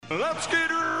Let's get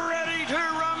ready to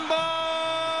rumble!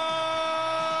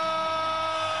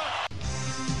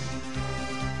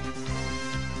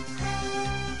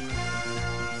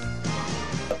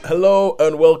 Hello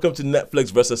and welcome to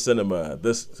Netflix versus Cinema.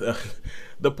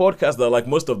 The podcast that, like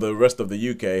most of the rest of the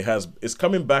UK, is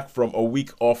coming back from a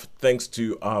week off thanks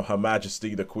to Her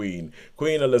Majesty the Queen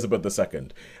Elizabeth II.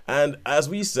 And as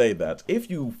we say that,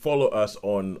 if you follow us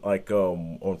on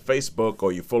on Facebook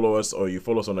or you follow us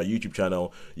on our YouTube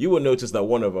channel, you will notice that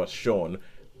one of us, Sean,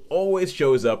 always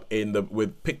shows up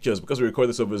with pictures, because we record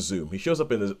this over Zoom. He shows up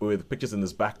with pictures in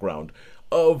his background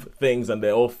of things, and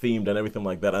they're all themed and everything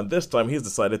like that. And this time he's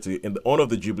decided to, in the honor of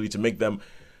the Jubilee, to make them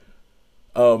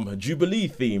Jubilee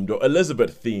themed or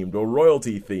Elizabeth themed or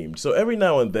royalty themed. So every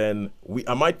now and then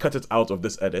I might cut it out of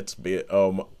this edit. We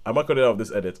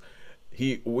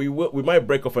might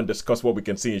break off and discuss what we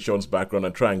can see in Sean's background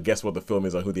and try and guess what the film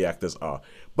is and who the actors are.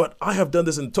 But I have done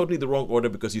this in totally the wrong order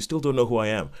because you still don't know who I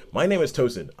am. My name is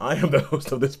Tosin. I am the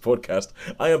host of this podcast.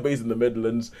 I am based in the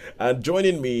Midlands, and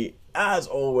joining me, as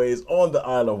always, on the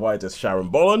Isle of Wight is Sharon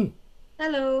Bollen.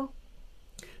 Hello.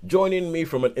 Joining me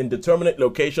from an indeterminate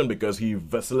location because he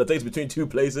facilitates between two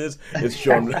places is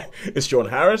Sean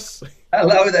Harris.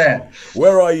 Hello there.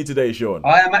 Where are you today, Sean?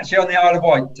 I am actually on the Isle of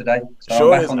Wight today.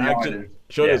 So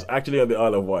Sean is actually on the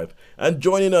Isle of Wight. And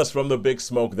joining us from the big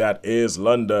smoke that is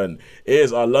London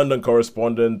is our London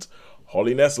correspondent,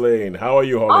 Holly Nestlane. How are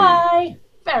you, Holly? Hi.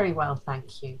 Very well,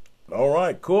 thank you. All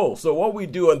right, cool. So what we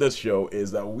do on this show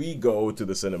is that we go to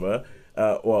the cinema.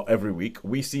 Every week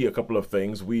we see a couple of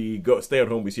things. We stay at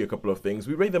home. We see a couple of things.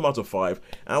 We rate them out of 5,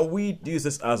 and we use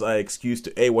this as our excuse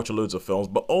to watch loads of films,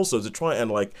 but also to try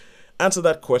and answer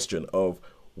that question of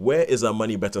where is our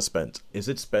money better spent? Is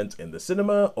it spent in the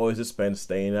cinema, or is it spent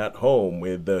staying at home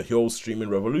with the whole streaming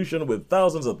revolution, with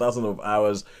thousands and thousands of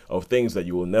hours of things that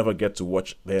you will never get to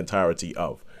watch the entirety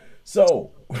of? So,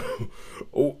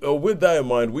 with that in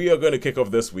mind, we are going to kick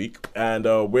off this week, and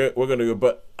we're going to.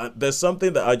 But there's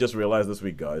something that I just realized this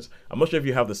week, guys. I'm not sure if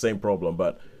you have the same problem,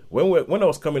 but when I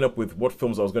was coming up with what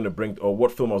films I was going to bring, or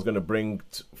what film I was going to bring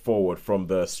forward from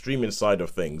the streaming side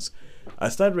of things, I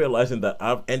started realizing that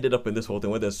I've ended up in this whole thing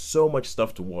where there's so much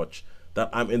stuff to watch that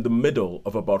I'm in the middle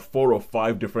of about 4 or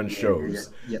 5 different shows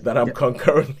that I'm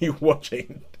concurrently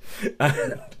watching.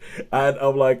 And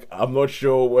I'm like, I'm not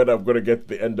sure when I'm going to get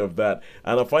to the end of that.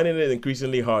 And I'm finding it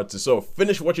increasingly hard to sort of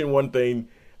finish watching one thing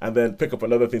and then pick up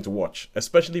another thing to watch.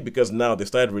 Especially because now they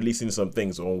started releasing some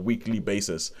things on a weekly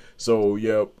basis. So,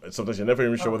 yeah, sometimes you're never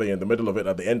even sure whether you're in the middle of it,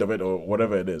 at the end of it, or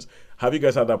whatever it is. Have you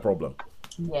guys had that problem?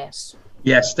 Yes.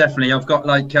 Yes, definitely. I've got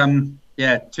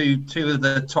two of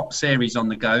the top series on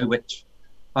the go, which,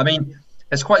 I mean,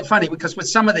 it's quite funny because with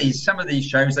some of these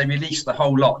shows, they release the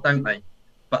whole lot, don't they?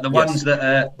 But the ones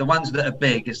that are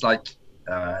big, it's like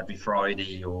every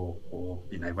Friday or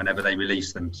whenever they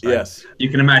release them. So yes, you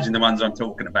can imagine the ones I'm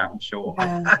talking about, I'm sure.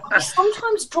 I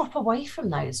sometimes drop away from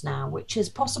those now, which is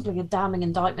possibly a damning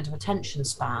indictment of attention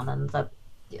span and the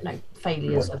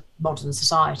failures of modern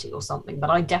society or something. But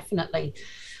I definitely,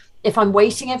 if I'm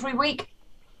waiting every week,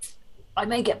 I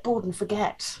may get bored and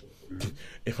forget.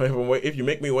 If you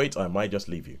make me wait, I might just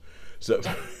leave you. So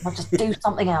I'll just do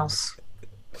something else.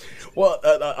 Well,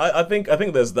 I think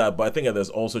there's that, but I think there's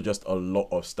also just a lot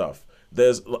of stuff.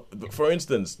 There's, for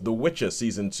instance, The Witcher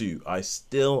Season 2. I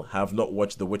still have not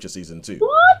watched The Witcher Season 2.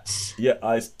 What? Yeah,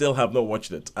 I still have not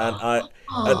watched it. And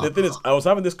the thing is, I was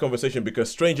having this conversation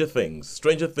because Stranger Things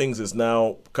is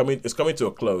now coming to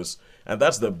a close. And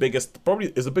that's the biggest thing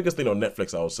on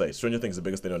Netflix, I would say. Stranger Things is the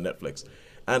biggest thing on Netflix.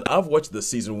 And I've watched the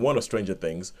Season 1 of Stranger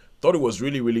Things, thought it was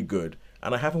really, really good.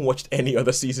 And I haven't watched any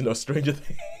other season of Stranger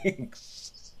Things.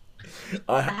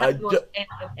 I haven't watched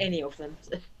any of them.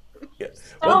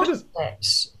 Yes.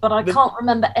 But I can't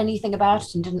remember anything about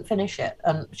it and didn't finish it,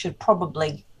 and should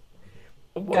probably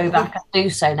go back and do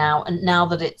so now. And now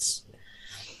that it's,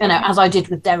 as I did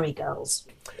with Derry Girls,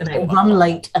 run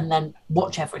late and then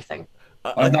watch everything.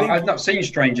 I've not seen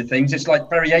Stranger Things. It's like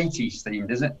very 80s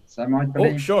themed, is it? So I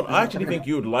believe. Oh, Sean, I actually think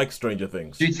you would like Stranger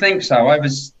Things. Do you think so? I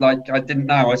was like, I didn't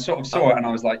know. I sort of saw it and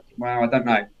I was like, well, I don't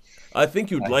know. I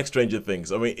think you'd like Stranger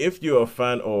Things. I mean, if you're a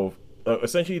fan of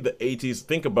essentially the 80s,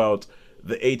 think about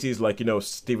the 80s, like,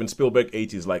 Steven Spielberg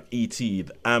 80s, like E.T.,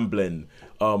 the Amblin,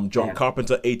 John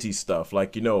Carpenter 80s stuff,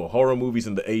 like, horror movies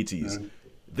in the 80s.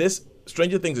 This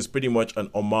Stranger Things is pretty much an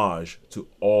homage to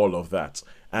all of that.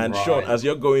 And Sean, as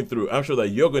you're going through, I'm sure that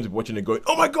you're going to be watching it going,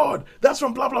 oh my God, that's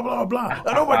from blah, blah, blah, blah.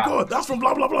 And oh my God, that's from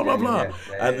blah, blah, blah, blah, blah.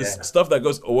 And it's stuff that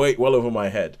goes way well over my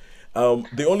head.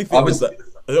 The only thing is that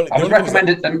I was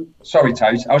recommended. Sorry,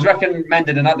 Toes. I was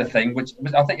recommended another thing, which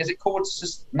was, I think, is it called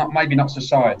not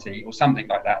Society or something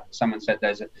like that. Someone said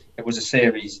it was a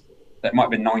series that might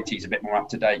have been 90s, a bit more up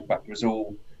to date, but it was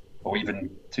all, or even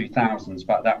 2000s.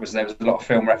 But there was a lot of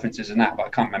film references in that, but I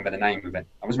can't remember the name of it.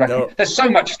 There's so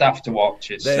much stuff to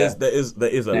watch. There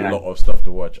is a lot of stuff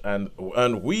to watch, and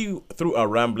we, through our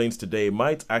ramblings today,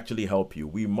 might actually help you.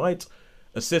 We might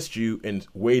assist you in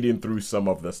wading through some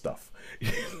of the stuff.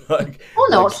 Or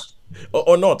not.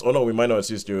 Or not. We might not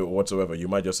assist you whatsoever. You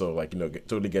might just sort of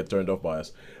totally get turned off by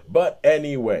us. But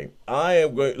anyway,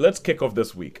 let's kick off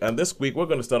this week. And this week we're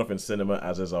going to start off in cinema,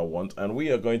 as is our want, and we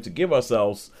are going to give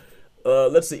ourselves,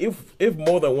 let's see, if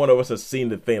more than one of us has seen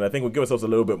the thing, I think we'll give ourselves a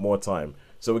little bit more time.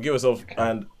 So we'll give ourselves,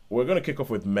 and we're going to kick off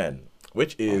with Men,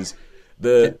 which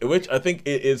I think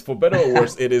it is, for better or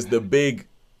worse, it is the big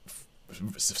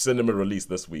cinema release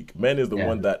this week. Men is the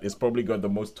one that is probably got the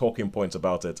most talking points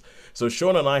about it. So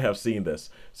Sean and I have seen this.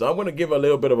 So I'm going to give a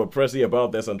little bit of a pressy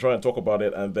about this and try and talk about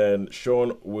it, and then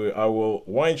I will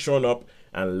wind Sean up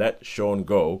and let Sean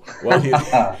go while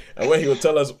when he will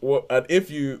tell us what, and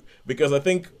because I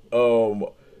think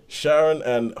Sharon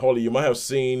and Holly, you might have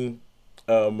seen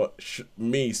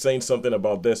me saying something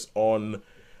about this on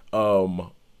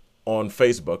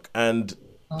Facebook, and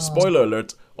spoiler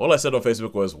alert, all I said on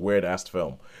Facebook was weird ass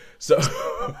film. So,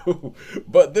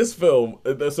 but this film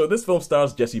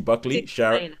stars Jessie Buckley,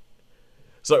 Sharon.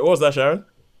 Sorry, what was that, Sharon?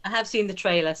 I have seen the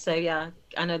trailer, so yeah,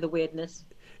 I know the weirdness.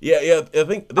 Yeah. I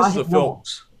think this is a film.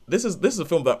 This is a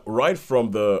film that right from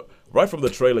the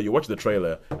trailer, you watch the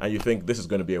trailer and you think this is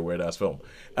going to be a weird ass film,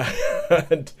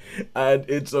 and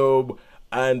it's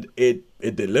and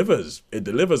it delivers. It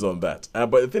delivers on that. But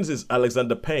the thing is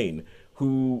Alexander Payne,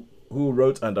 who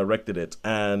wrote and directed it,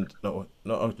 and no,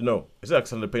 is it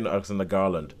Alexander Payne or Alexander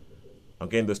Garland? I'm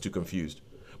getting those two confused.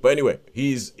 But anyway,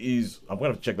 he's I'm going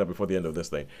to have to check that before the end of this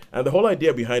thing. And the whole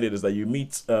idea behind it is that you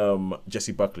meet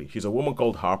Jessie Buckley. She's a woman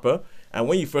called Harper, and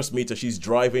when you first meet her, she's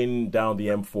driving down the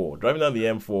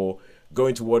M4,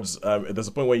 going towards, there's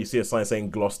a point where you see a sign saying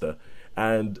Gloucester,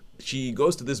 and she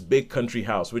goes to this big country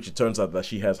house, which it turns out that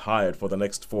she has hired for the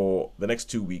next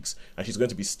 2 weeks, and she's going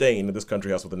to be staying in this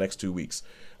country house for the next 2 weeks.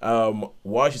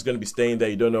 Why she's going to be staying there,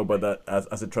 you don't know, but that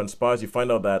as it transpires, you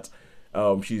find out that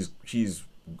she's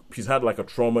had like a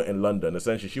trauma in London.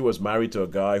 Essentially, she was married to a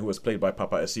guy who was played by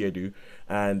Papa Essiedu,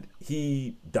 and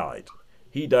he died.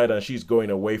 And she's going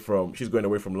away from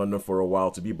London for a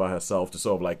while to be by herself, to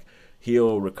sort of like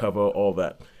heal, recover, all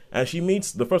that. And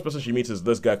the first person she meets is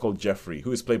this guy called Jeffrey,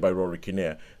 who is played by Rory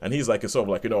Kinnear, and he's like a sort of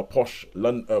like, a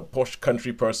posh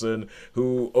country person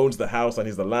who owns the house, and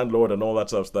he's the landlord and all that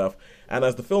sort of stuff. And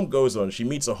as the film goes on, she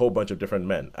meets a whole bunch of different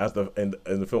men, as in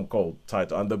the film called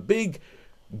title. And the big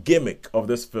gimmick of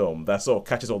this film that sort of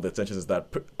catches all the attention is that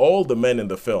all the men in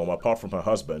the film, apart from her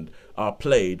husband, are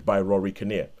played by Rory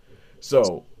Kinnear.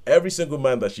 So every single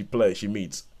man that she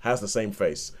meets has the same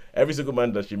face. Every single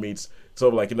man that she meets,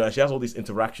 sort of like, she has all these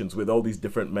interactions with all these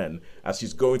different men as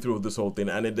she's going through this whole thing,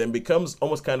 and it then becomes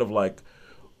almost kind of like,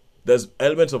 there's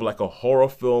elements of like a horror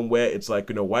film where it's like,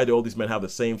 why do all these men have the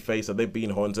same face? Are they being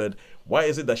haunted? Why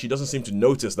is it that she doesn't seem to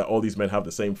notice that all these men have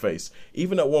the same face?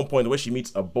 Even at one point where she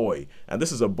meets a boy, and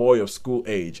this is a boy of school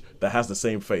age that has the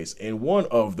same face, in one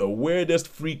of the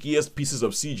weirdest, freakiest pieces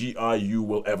of CGI you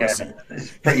will ever see.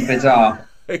 It's pretty bizarre.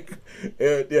 It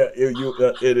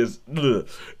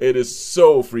is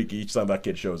so freaky each time that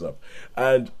kid shows up,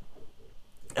 and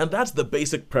that's the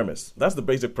basic premise.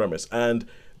 And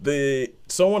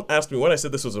someone asked me when I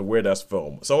said this was a weird ass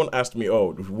film. Someone asked me,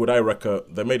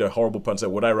 they made a horrible pun, said,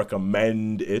 would I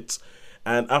recommend it?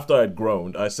 And after I'd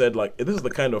groaned, I said, like, this is the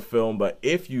kind of film that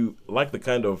if you like the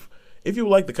kind of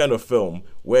film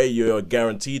where you're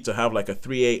guaranteed to have like a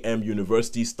 3 a.m.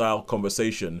 university style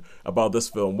conversation about this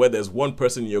film, where there's one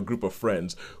person in your group of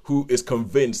friends who is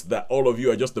convinced that all of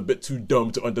you are just a bit too dumb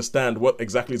to understand what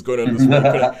exactly is going on in this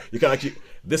film, you can actually,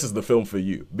 this is the film for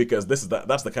you, because that's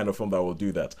the kind of film that will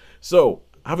do that. So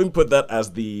having put that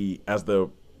as the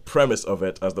premise of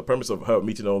it, as the premise of her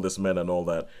meeting all these men and all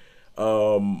that,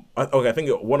 I think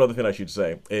one other thing I should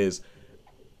say is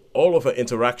all of her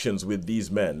interactions with these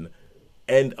men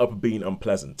end up being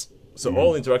unpleasant. So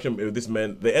all interaction with these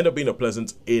men, they end up being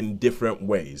unpleasant in different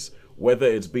ways. Whether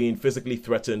it's being physically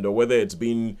threatened, or whether it's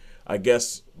being, I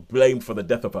guess, blamed for the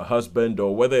death of her husband,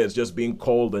 or whether it's just being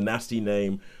called a nasty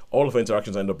name, all of her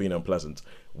interactions end up being unpleasant.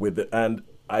 And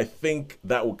I think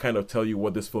that will kind of tell you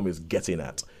what this film is getting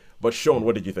at. But Sean,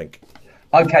 what did you think?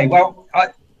 Okay, well,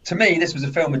 to me, this was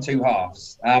a film of two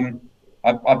halves. I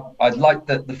liked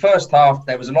the first half.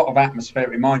 There was a lot of atmosphere. It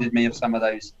reminded me of some of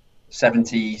those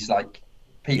 70s like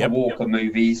Peter Walker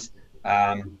movies.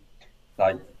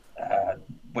 like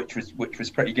which was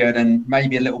pretty good, and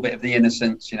maybe a little bit of The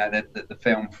Innocents, you know, the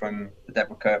film from the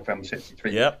Deborah Kerr film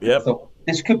 '63. Yep. I thought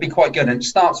this could be quite good, and it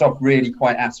starts off really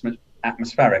quite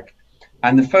atmospheric.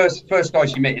 And the first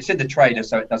guys you meet, it's in the trailer,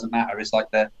 so it doesn't matter. It's like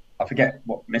I forget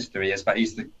what Mr. he is, but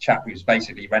he's the chap who's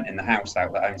basically renting the house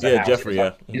out that owns the house. Jeffrey,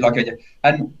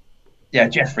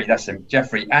 Jeffrey, that's him,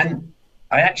 Jeffrey. And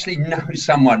I actually know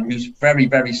someone who's very,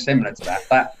 very similar to that.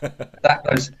 That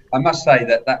was, I must say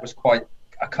that was quite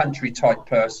a country type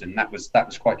person. That was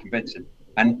quite convincing.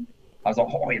 And I was like,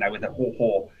 you know, with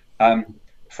the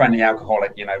friendly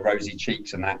alcoholic, you know, rosy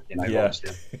cheeks and that, you know,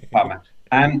 obviously.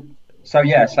 So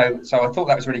I thought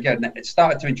that was really good, and it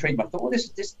started to intrigue me. I thought, well,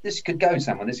 this could go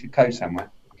somewhere. This could go somewhere.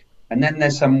 And then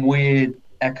there's some weird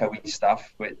echoey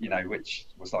stuff, which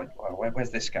was like, well,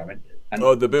 where's this going? And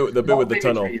the bit with the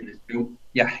tunnel.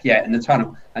 Yeah, in the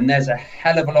tunnel. And there's a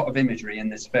hell of a lot of imagery in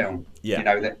this film. Yeah. You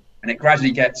know and it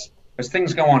gradually gets, as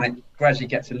things go on, it gradually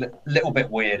gets a little bit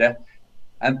weirder.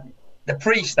 And the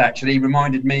priest actually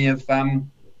reminded me of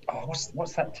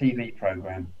what's that TV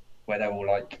program where they're all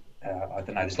like. I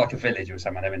don't know. It's like a village or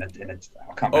something. They're in a. I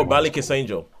can't remember. Oh, Ballykiss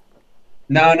Angel.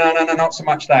 No, not so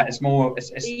much that. It's more.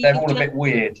 They're all a bit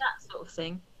weird. That sort of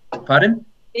thing. Pardon?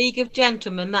 League of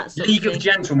Gentlemen. That's League of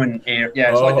Gentlemen here.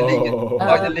 Yeah, it's like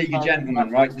the League of Gentlemen,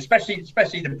 right? Especially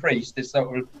the priest. It's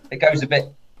sort of, it goes a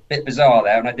bit bizarre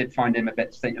there, and I did find him a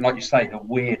bit, like you say, the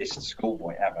weirdest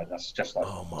schoolboy ever. That's just like,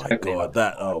 oh my god,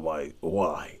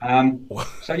 why?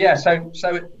 So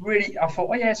it really, I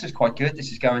thought, this is quite good. This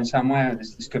is going somewhere.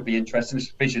 This could be interesting.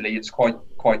 Visually, it's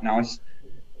quite nice.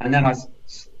 And then I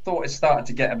thought it started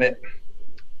to get a bit,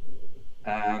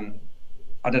 I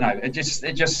don't know. It just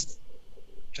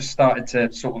started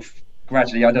to sort of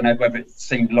gradually. I don't know whether it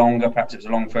seemed longer. Perhaps it was a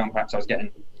long film. Perhaps I was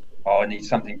getting, I need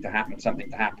something to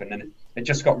happen, and it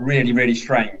just got really, really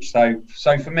strange. So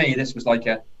for me, this was like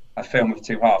a film of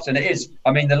two halves, and it is.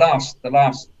 I mean, the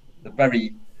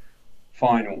very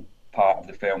final part of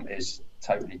the film is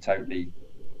totally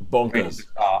bonkers. Really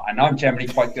bizarre, and I'm generally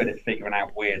quite good at figuring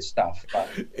out weird stuff, but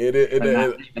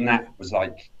even that was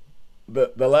like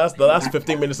the last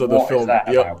 15 minutes of the film.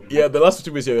 The last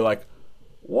 15 minutes, you're like,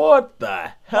 what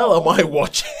the hell am I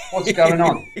watching? What's going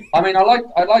on? I mean, I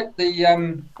like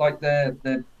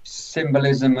the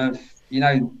symbolism of, you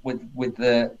know, with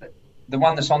the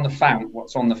one that's on the fount.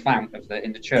 What's on the fount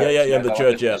in the church? Yeah, the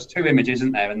church. There's two images,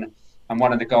 isn't there? And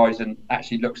one of the guys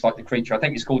actually looks like the creature. I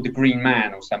think it's called the Green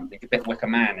Man or something, a bit Wicker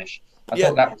Man-ish. I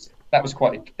thought that was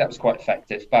quite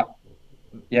effective. But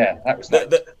yeah, that was.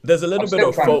 There's a little bit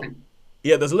of folk.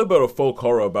 Yeah, there's a little bit of folk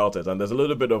horror about it, and there's a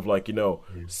little bit of, like, you know,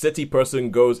 city person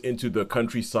goes into the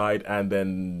countryside, and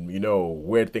then, you know,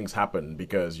 weird things happen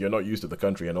because you're not used to the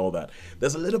country and all that.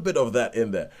 There's a little bit of that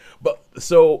in there. But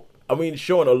so, I mean,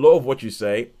 Sean, a lot of what you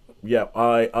say, yeah,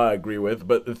 I agree with.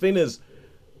 But the thing is,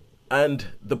 and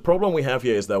the problem we have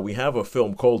here is that we have a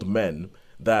film called Men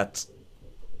that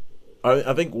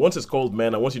I think once it's called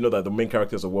Men, and once you know that the main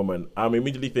character is a woman, I'm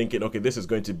immediately thinking, okay, this is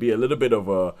going to be a little bit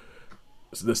of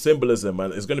the symbolism,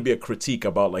 and it's going to be a critique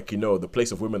about, like, you know, the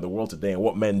place of women in the world today and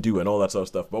what men do and all that sort of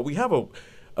stuff. But we have a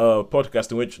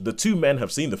podcast in which the two men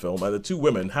have seen the film and the two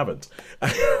women haven't.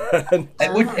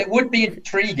 It would be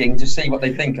intriguing to see what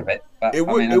they think of it. But I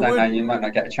don't know, you might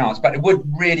not get a chance, but it would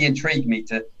really intrigue me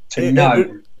to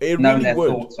know their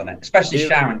thoughts on it, especially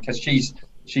Sharon, because she's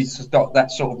got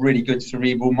that sort of really good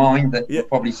cerebral mind that would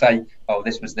probably say, oh,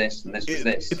 this was this and this was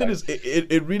this.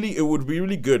 It would be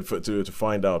really good to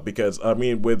find out, because I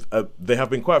mean, with there have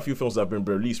been quite a few films that have been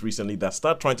released recently that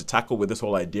start trying to tackle with this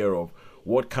whole idea of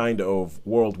what kind of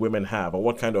world women have and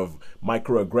what kind of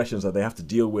microaggressions that they have to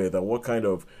deal with and what kind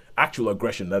of actual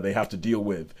aggression that they have to deal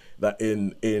with that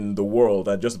in the world,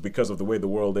 and just because of the way the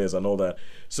world is and all that.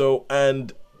 So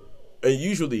and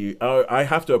usually I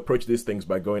have to approach these things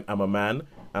by going, I'm a man,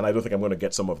 and I don't think I'm going to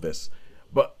get some of this.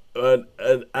 But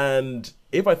and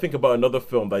if I think about another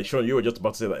film that, Sean, you were just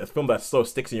about to say, that a film that sort of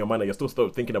sticks in your mind and you're still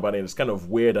thinking about it, and it's kind of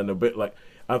weird and a bit like,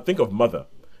 I think of Mother.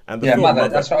 And the film Mother.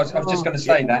 That's what I was just going to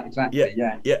say. That exactly.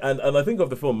 Yeah. And I think of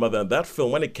the film Mother, and that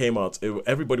film, when it came out,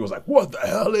 everybody was like, "What the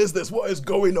hell is this? What is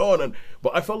going on?"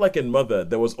 But I felt like in Mother,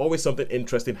 there was always something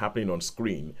interesting happening on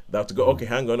screen that to go, okay,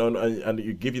 hang on, and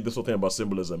you give you this whole thing about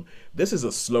symbolism. This is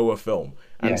a slower film,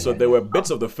 and there were bits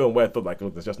of the film where I thought, like,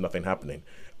 look, there's just nothing happening.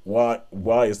 Why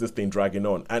is this thing dragging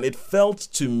on? And it felt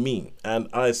to me, and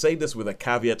I say this with a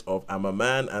caveat of I'm a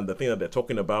man, and the thing that they're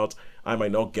talking about, I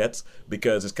might not get,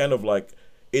 because it's kind of like,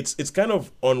 it's kind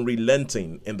of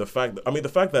unrelenting in the fact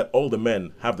that all the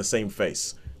men have the same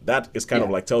face. That is kind of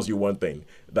like tells you one thing,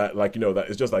 that, like, you know, that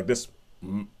it's just like this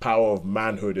power of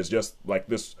manhood is just like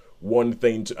this one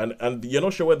thing to, and you're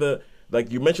not sure whether,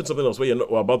 like you mentioned something else where you're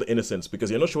not, about the innocence, because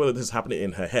you're not sure whether this is happening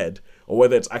in her head or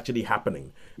whether it's actually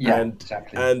happening. Yeah, and,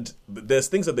 exactly. And there's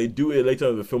things that they do later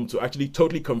in the film to actually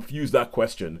totally confuse that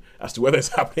question as to whether it's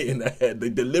happening in her head. They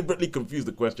deliberately confuse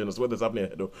the question as to whether it's happening in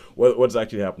her head or what's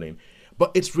actually happening.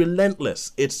 But it's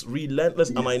relentless. It's relentless,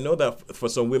 and I know that for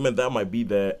some women that might be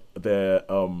their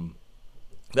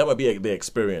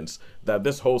experience, that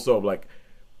this whole sort of like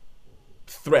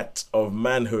threat of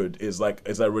manhood is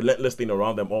a relentless thing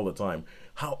around them all the time.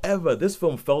 However, this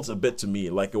film felt a bit to me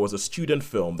like it was a student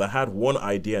film that had one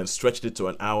idea and stretched it to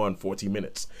an hour and 40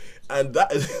 minutes. And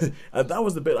that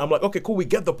was the bit I'm like, okay, cool, we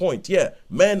get the point. Yeah,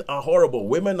 men are horrible.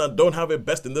 Women don't have it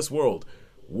best in this world.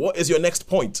 What is your next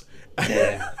point?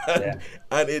 And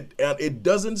it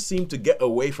doesn't seem to get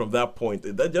away from that point.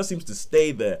 That just seems to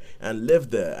stay there and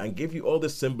live there and give you all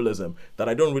this symbolism that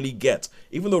I don't really get.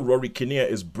 Even though Rory Kinnear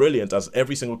is brilliant as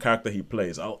every single character he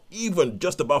plays, I'll even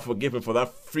just about forgive him for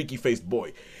that freaky faced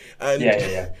boy. And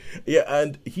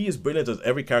and he is brilliant as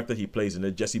every character he plays in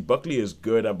it. Jesse Buckley is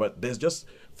good, but there's just,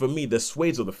 for me, the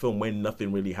swathes of the film where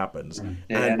nothing really happens.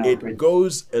 It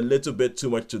goes a little bit too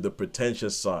much to the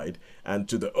pretentious side and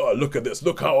to the, oh, look at this,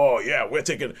 look how, we're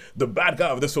taking, the bad guy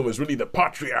of this film is really the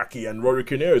patriarchy, and Rory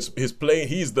Kinnear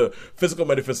he's the physical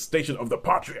manifestation of the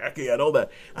patriarchy and all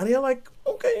that. And you're like,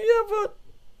 okay, but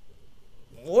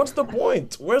what's the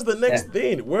point? Where's the next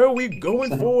thing? Where are we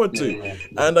going forward to?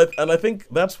 And I think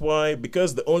that's why,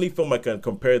 because the only film I can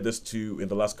compare this to in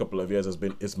the last couple of years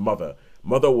is Mother.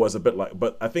 Mother was a bit like,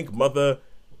 but I think Mother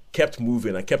kept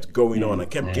moving and kept going on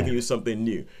and kept giving you something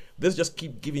new. This just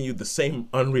keep giving you the same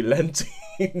unrelenting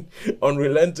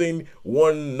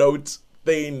one note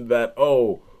thing that,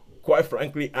 oh, quite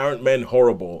frankly, aren't men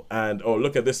horrible? And oh,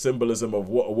 look at this symbolism of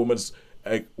what a woman's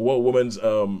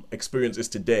experience is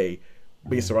today,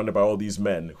 being surrounded by all these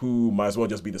men who might as well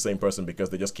just be the same person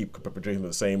because they just keep perpetrating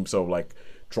the same sort of like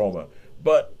trauma.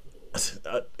 But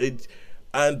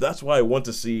and that's why I want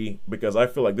to see, because I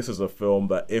feel like this is a film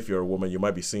that if you're a woman, you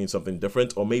might be seeing something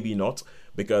different, or maybe not,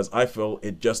 because I feel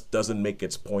it just doesn't make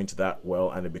its point that well,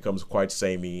 and it becomes quite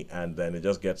samey, and then it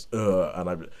just gets and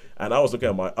I was looking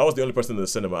at I was the only person in the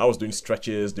cinema. I was doing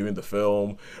stretches during the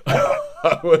film.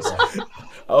 I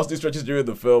was doing stretches during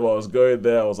the film. I was going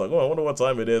there. I was like, oh, I wonder what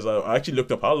time it is. I actually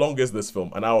looked up how long is this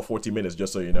film? An hour 40 minutes,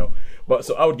 just so you know. But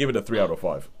so I would give it a 3 out of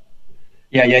 5.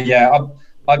 Yeah.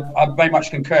 I very much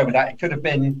concur with that. It could have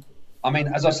been, I mean,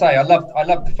 as I say, I loved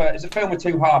the first. It's a film with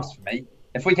two halves for me.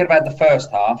 If we could have had the first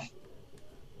half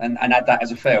and had that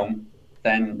as a film,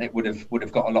 then it would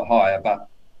have got a lot higher. But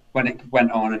when it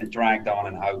went on and it dragged on,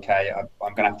 and I'm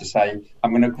going to have to say,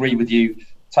 I'm going to agree with you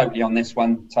totally on this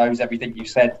one. Toes, everything you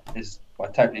said I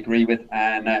totally agree with,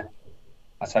 and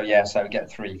so get a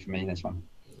 3 for me this one.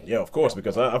 Yeah, of course,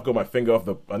 because I've got my finger off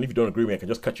and if you don't agree with me, I can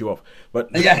just cut you off.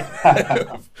 But but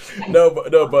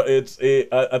it's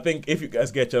I think if you guys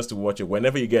get a chance to watch it,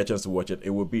 whenever you get a chance to watch it, it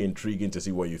will be intriguing to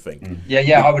see what you think.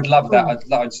 I would love that.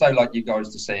 I'd so like you guys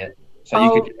to see it, so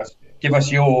you could give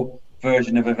us your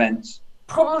version of events.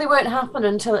 Probably won't happen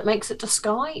until it makes it to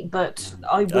Sky, but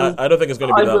I will. I don't think it's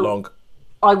going to be that long.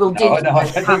 I will dig. I don't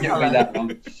think it'll be that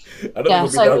long. I don't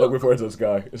think it'll be that long before it's on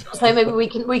Sky. So maybe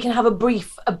we can have a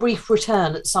brief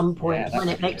return at some point when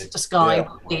it makes it to Sky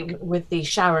with the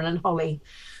Sharon and Holly.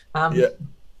 The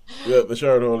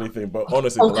Sharon and Holly thing. But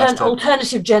honestly,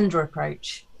 alternative gender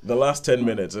approach. The last 10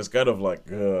 minutes is kind of like.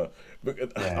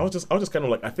 I was just kind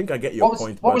of like, I think I get your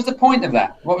point. What was the point of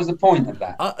that? What was the point of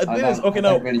that?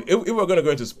 If we're going to go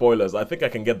into spoilers, I think I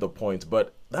can get the point.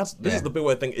 But this is the bit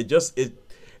where I think it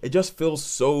just feels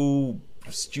so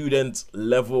student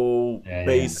level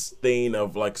base thing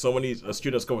of like so many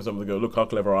students come with something and go, look how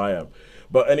clever I am.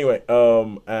 But anyway,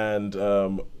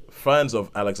 fans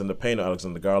of Alexander Payne or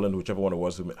Alexander Garland, whichever one it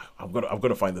was, I'm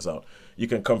gonna find this out. You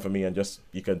can come for me and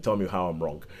you can tell me how I'm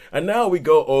wrong. And now we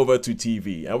go over to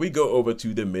TV and we go over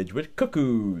to The Midge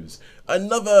Cuckoos,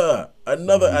 another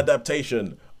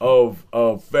adaptation of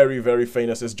very, very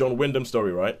famous. It's John Wyndham's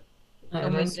story, right?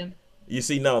 Wyndham. You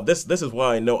see, now this is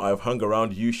why I know I've hung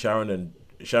around you, Sharon and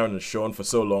Sean, for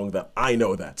so long that I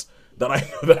know that I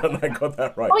got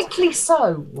that right. Rightly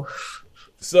so.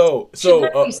 So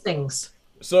these things.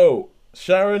 So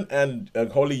Sharon and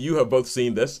Holly, you have both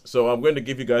seen this, so I'm going to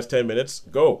give you guys 10 minutes.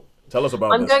 Go, tell us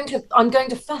about this. I'm going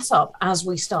to fess up as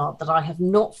we start that I have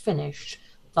not finished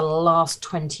the last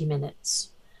 20 minutes.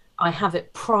 I have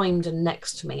it primed and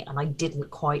next to me, and I didn't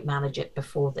quite manage it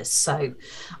before this. So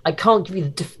I can't give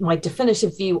you my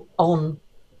definitive view on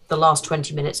the last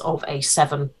 20 minutes of a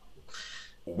 7.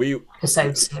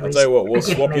 episode series. I'll tell you what, we'll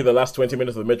Forgive swap me. you the last 20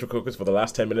 minutes of the Metro Caucus for the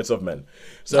last 10 minutes of Men.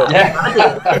 So,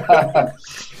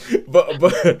 but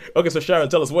okay, so Sharon,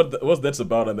 tell us what's that's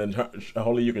about, and then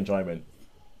Holly, you can chime in.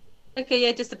 Okay,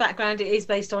 yeah, just the background. It is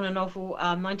based on a novel,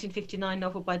 1959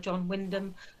 novel by John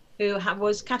Wyndham, who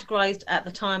was categorized at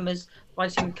the time as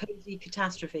writing cozy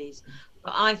catastrophes.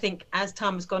 But I think as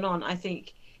time has gone on, I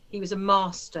think he was a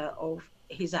master of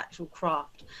his actual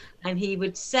craft, and he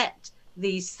would set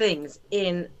these things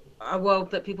in a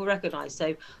world that people recognize.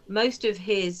 So most of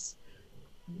his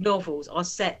novels are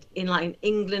set in like in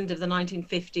England of the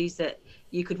 1950s, that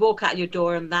you could walk out your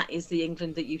door and that is the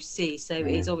England that you see. So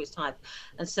it's of its time.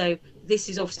 And so this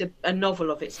is obviously a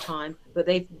novel of its time, but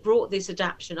they've brought this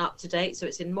adaptation up to date. So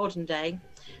it's in modern day.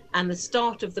 And the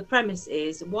start of the premise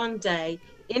is one day,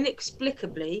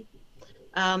 inexplicably,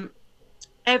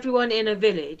 everyone in a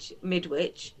village,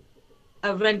 Midwich,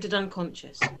 are rendered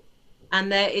unconscious. And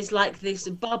there is like this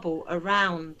bubble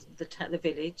around the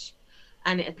village.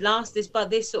 And it lasts,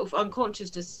 this sort of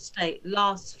unconsciousness state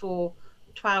lasts for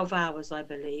 12 hours, I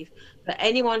believe. But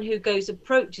anyone who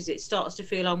approaches it starts to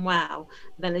feel unwell.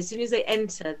 Then as soon as they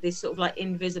enter this sort of like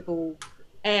invisible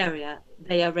area,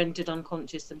 they are rendered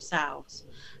unconscious themselves.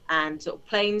 And sort of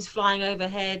planes flying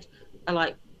overhead are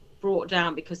like brought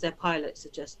down because their pilots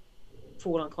are just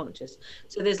fall unconscious.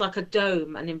 So there's like a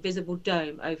dome, an invisible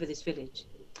dome over this village.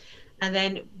 And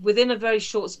then within a very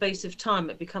short space of time,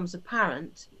 it becomes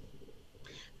apparent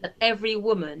that every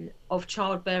woman of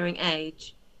childbearing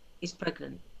age is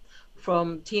pregnant,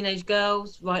 from teenage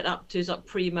girls right up to like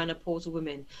premenopausal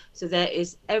women. So there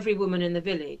is every woman in the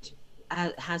village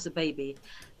has a baby,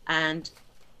 and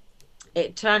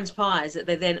it transpires that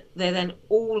they then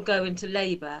all go into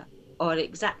labour at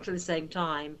exactly the same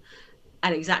time,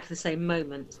 at exactly the same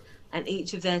moment, and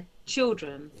each of their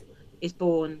children is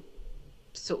born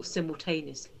sort of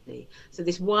simultaneously. So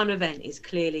this one event is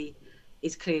clearly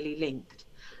linked.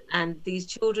 And these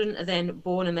children are then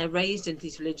born and they're raised in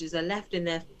these villages. They're left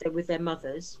with their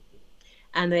mothers,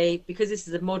 and because this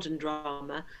is a modern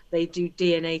drama, they do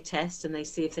DNA tests and they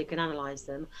see if they can analyze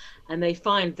them, and they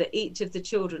find that each of the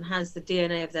children has the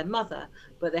DNA of their mother,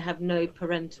 but they have no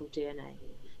parental DNA.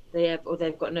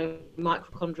 They've got no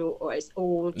mitochondrial, or it's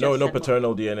all just no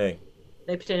paternal DNA.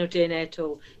 No paternal DNA at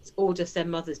all. It's all just their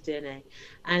mother's DNA,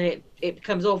 and it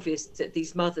becomes obvious that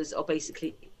these mothers are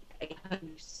basically a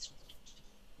host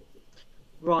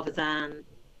rather than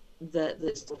the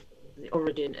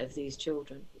origin of these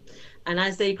children. And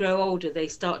as they grow older, they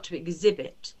start to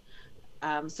exhibit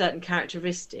certain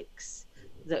characteristics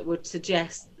that would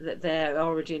suggest that their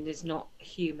origin is not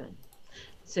human.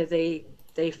 So they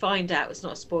find out, it's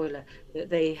not a spoiler, that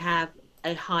they have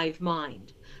a hive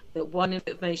mind, that one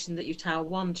information that you tell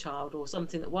one child or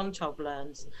something that one child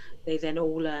learns, they then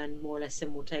all learn more or less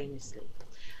simultaneously.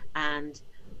 And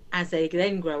as they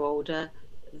then grow older,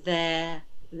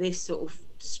 this sort of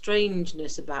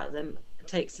strangeness about them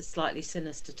takes a slightly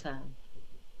sinister turn.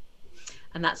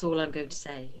 And that's all I'm going to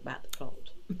say about the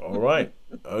plot. All right.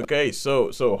 Okay.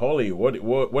 So Holly, what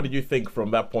did you think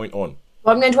from that point on?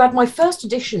 Well, I'm going to add my first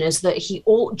addition is that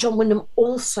John Wyndham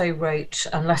also wrote,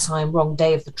 unless I am wrong,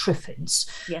 Day of the Triffids,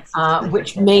 yes,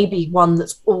 which may be one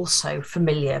that's also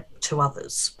familiar to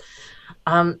others.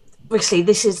 Obviously,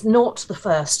 this is not the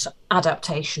first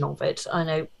adaptation of it. I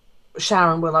know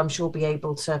Sharon will, I'm sure, be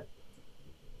able to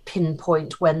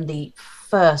pinpoint when the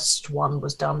first one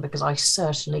was done, because I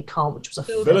certainly can't, which was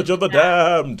a Village of the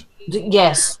Damned.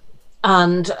 Yes.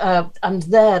 And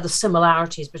there the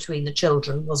similarities between the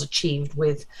children was achieved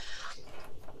with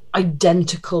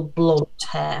identical blonde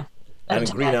hair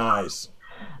and green eyes.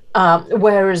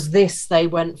 Whereas this, they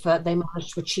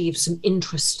managed to achieve some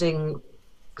interesting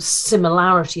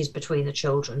similarities between the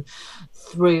children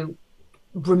through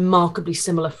remarkably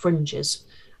similar fringes.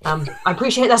 I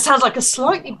appreciate that sounds like a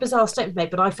slightly bizarre statement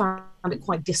made, but I found it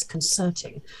quite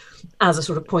disconcerting as a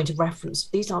sort of point of reference.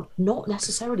 These are not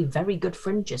necessarily very good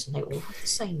fringes, and they all have the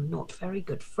same not very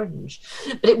good fringe.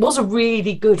 But it was a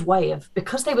really good way of,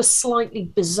 because they were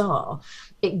slightly bizarre,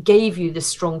 it gave you this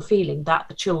strong feeling that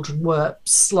the children were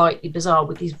slightly bizarre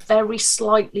with these very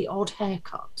slightly odd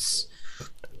haircuts.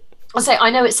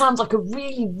 I know it sounds like a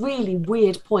really, really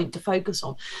weird point to focus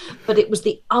on, but it was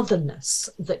the otherness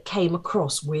that came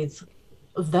across with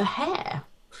the hair,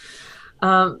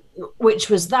 which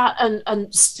was that,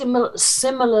 and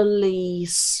similarly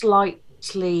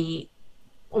slightly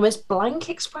almost blank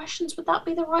expressions. Would that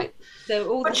be the right? They're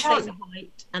all the same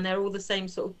height, and they're all the same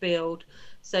sort of build.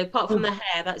 So apart from the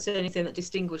hair, that's the only thing that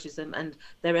distinguishes them, and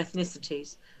their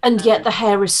ethnicities. And yet the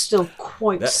hair is still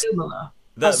quite similar.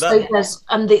 So there's,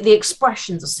 and the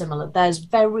expressions are similar. There's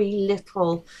very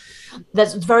little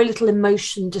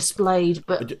emotion displayed,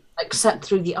 but except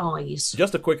through the eyes.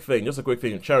 Just a quick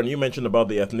thing. Sharon, you mentioned about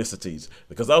the ethnicities,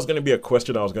 because that was going to be a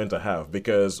question I was going to have,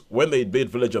 because when they did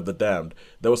Village of the Damned,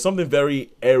 there was something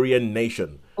very Aryan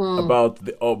Nation about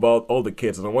all the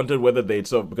kids, and I wondered whether they'd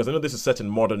because I know this is set in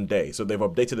modern day, so they've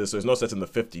updated it so it's not set in the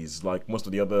 50s like most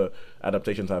of the other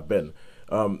adaptations have been.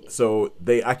 So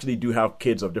they actually do have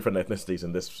kids of different ethnicities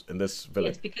in this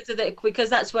village. Yes, because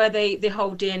that's where the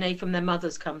whole DNA from their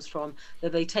mothers comes from.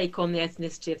 That they take on the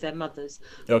ethnicity of their mothers.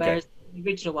 Okay. Whereas the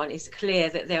original one, it's clear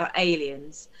that they are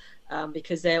aliens,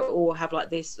 because they all have like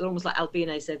this, almost like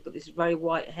albinos. They've got this very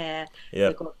white hair. Yeah.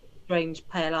 They've got strange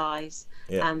pale eyes.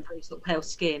 Yeah. And very sort of pale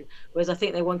skin. Whereas I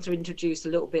think they want to introduce a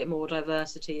little bit more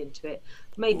diversity into it,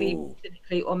 maybe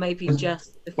typically, or maybe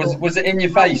just. Was it in your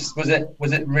face? Was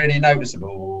it really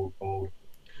noticeable? Or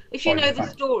if you know the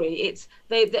story, it's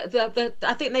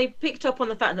I think they picked up on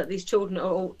the fact that these children are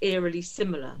all eerily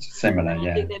similar. Similar,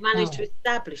 yeah. I think they managed to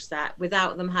establish that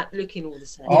without them looking all the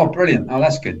same. Oh, brilliant! Oh,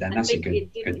 that's good then. That's a good.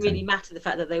 It didn't really matter the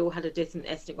fact that they all had a different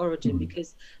ethnic origin,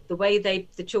 because the way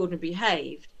the children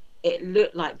behaved, it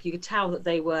looked like you could tell that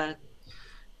they were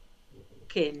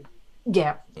kin.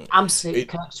 Yeah, absolutely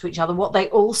close to each other. What they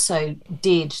also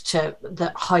did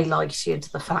that highlighted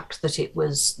the fact that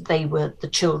they were the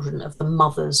children of the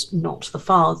mothers, not the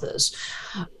fathers,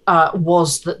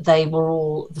 was that they were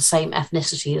all the same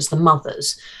ethnicity as the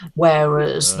mothers,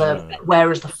 whereas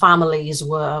the families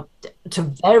were to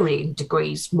varying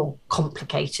degrees more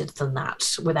complicated than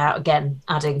that. Without again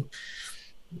adding,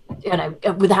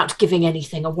 without giving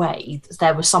anything away,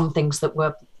 there were some things that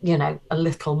were a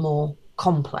little more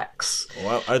complex.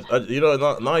 Well,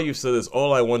 now you've said this,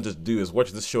 all I wanted to do is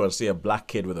watch this show and see a black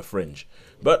kid with a fringe.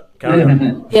 But carry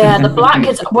on. Yeah, the black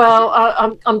kids. Well,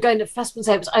 I'm going to first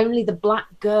say it was only the black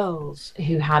girls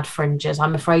who had fringes.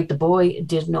 I'm afraid the boy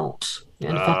did not.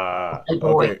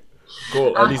 Okay,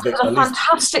 cool. At least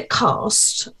fantastic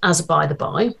cast, as by the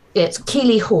by. It's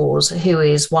Keeley Hawes, who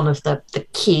is one of the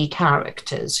key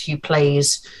characters, who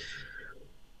plays.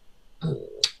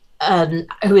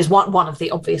 Who is one of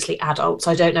the obviously adults.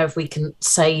 I don't know if we can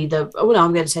say I'm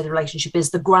going to say the relationship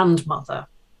is the grandmother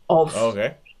of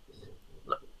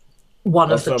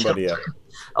one of the somebody, children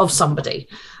of somebody.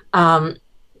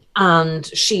 And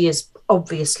she is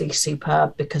obviously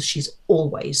superb because she's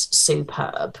always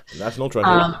superb. National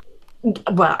treasure.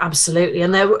 Well, absolutely,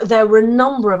 and there were a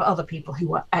number of other people who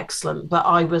were excellent, but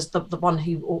I was the one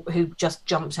who just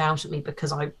jumped out at me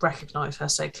because I recognise her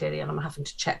so clearly, and I'm having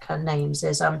to check her names.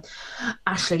 Is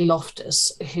Ashley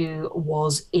Loftus, who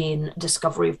was in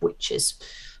Discovery of Witches,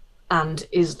 and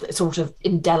is sort of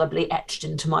indelibly etched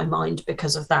into my mind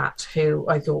because of that. Who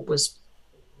I thought was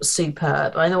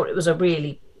superb. I thought it was a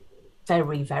really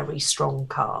very, very strong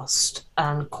cast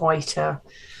and quite a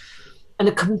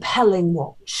compelling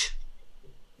watch.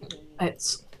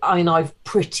 I've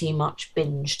pretty much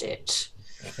binged it.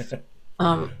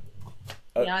 I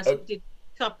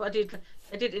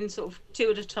did in sort of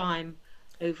two at a time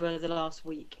over the last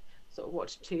week. Sort of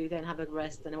watch two, then have a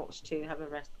rest, then watch two, have a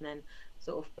rest, and then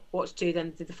sort of watch two,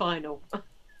 then did the final.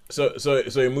 So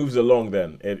it moves along.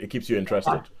 Then it keeps you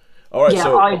interested. All right. Yeah,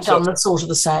 so I've done the sort of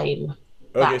the same.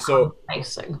 Okay, so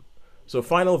pacing. So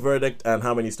final verdict, and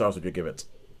how many stars would you give it?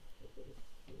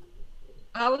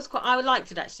 I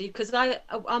liked it actually, because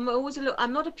I'm always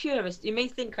I'm not a purist. You may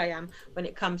think I am when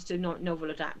it comes to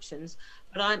novel adaptations,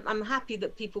 but I'm happy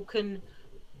that people can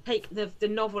take the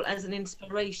novel as an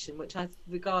inspiration, which I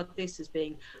regard this as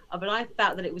being. But I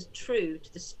felt that it was true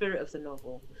to the spirit of the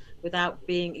novel without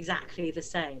being exactly the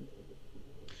same.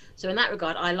 So in that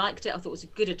regard, I liked it. I thought it was a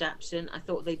good adaptation. I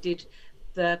thought they did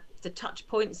the touch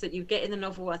points that you get in the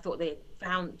novel. I thought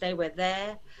they were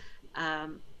there.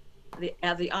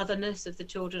 The otherness of the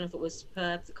children I thought was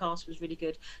superb. The cast was really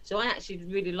good, so I actually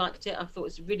really liked it. I thought it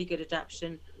was a really good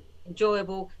adaptation,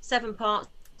 enjoyable. 7 parts,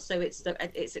 so it's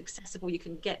accessible. You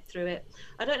can get through it.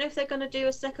 I don't know if they're going to do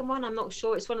a second one. I'm not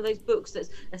sure. It's one of those books that's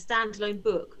a standalone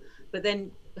book, but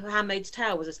then Handmaid's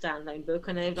Tale was a standalone book,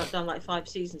 and they've done like 5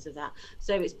 seasons of that.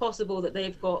 So it's possible that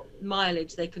they've got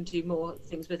mileage. They can do more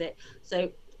things with it.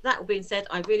 So that being said,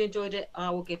 I really enjoyed it. I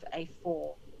will give it a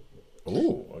 4.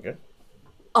 Ooh, okay.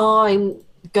 I'm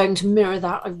going to mirror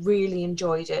that. I really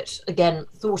enjoyed it. Again,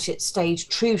 thought it stayed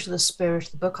true to the spirit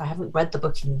of the book. I haven't read the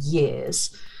book in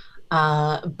years,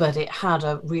 but it had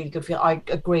a really good feel. I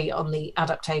agree on the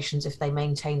adaptations if they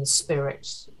maintain the spirit,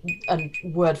 and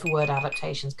word for word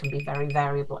adaptations can be very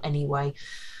variable anyway.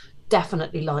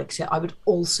 Definitely liked it. I would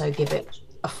also give it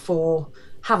a 4.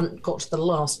 Haven't got to the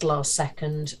last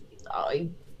second.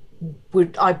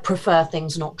 I prefer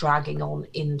things not dragging on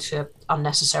into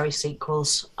unnecessary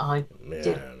sequels. I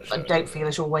don't feel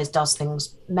it always does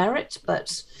things merit,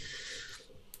 but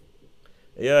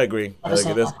Yeah, I agree.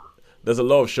 There's a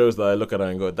lot of shows that I look at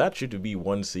and go, that should be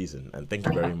one season, and thank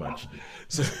you very much.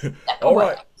 So, all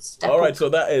right. So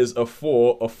that is a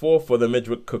four for the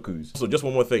Midweek Cuckoos. So just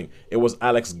one more thing, it was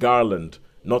Alex Garland,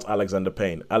 not Alexander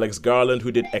Payne. Alex Garland,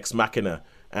 who did Ex Machina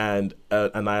and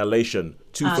Annihilation,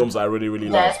 two films I really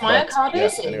like. There's my card.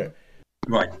 Anyway.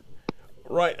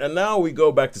 Right, and now we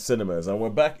go back to cinemas, and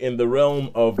we're back in the realm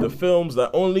of the films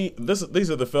that these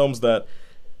are the films that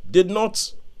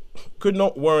could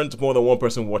not warrant more than one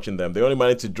person watching them. They only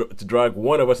managed to drag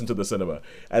one of us into the cinema,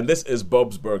 and this is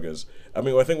Bob's Burgers. I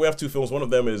mean, I think we have two films. One of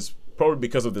them is probably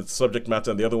because of the subject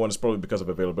matter, and the other one is probably because of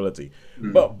availability.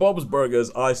 But Bob's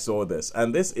Burgers, I saw this,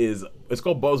 and it's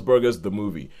called Bob's Burgers the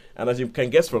movie, and as you can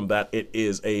guess from that, it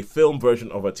is a film version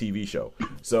of a TV show.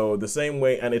 So the same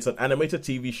way, and it's an animated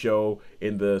TV show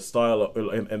in the style of,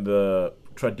 in the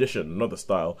tradition, not the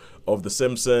style, of The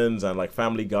Simpsons and like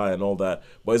Family Guy and all that,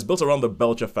 but it's built around the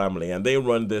Belcher family, and they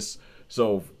run this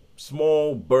sort of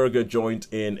small burger joint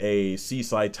in a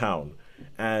seaside town,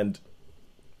 and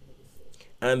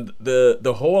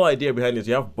the whole idea behind it,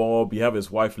 you have Bob, you have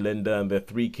his wife Linda, and their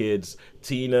three kids,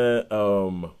 Tina,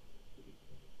 what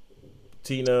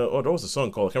was the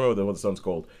son called? I can't remember what the son's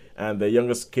called, and the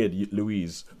youngest kid,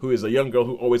 Louise, who is a young girl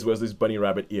who always wears these bunny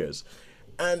rabbit ears.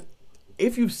 And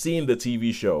if you've seen the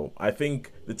TV show, I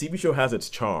think the TV show has its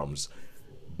charms,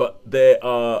 but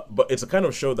it's a kind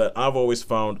of show that I've always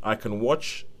found I can't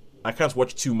watch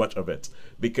too much of it,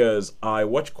 because I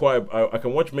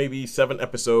can watch maybe 7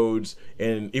 episodes,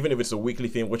 and even if it's a weekly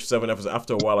thing, watch 7 episodes.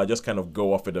 After a while, I just kind of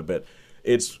go off it a bit.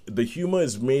 The humor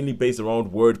is mainly based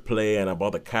around wordplay and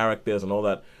about the characters and all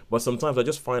that. But sometimes I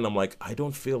just find I'm like, I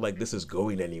don't feel like this is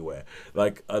going anywhere.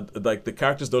 Like the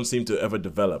characters don't seem to ever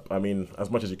develop. I mean,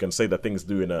 as much as you can say that things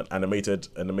do in an animated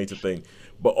thing,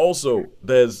 but also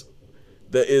there's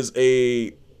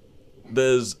a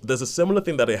similar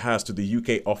thing that it has to the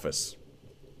UK Office.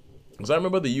 Because I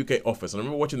remember the UK Office, and I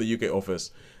remember watching the UK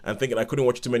Office and thinking I couldn't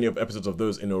watch too many episodes of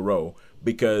those in a row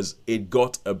because it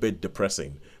got a bit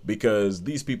depressing, because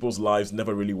these people's lives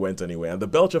never really went anywhere. And the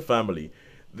Belcher family,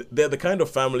 they're the kind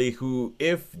of family who,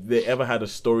 if they ever had a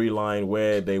storyline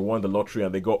where they won the lottery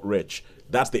and they got rich,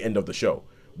 that's the end of the show.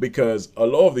 Because a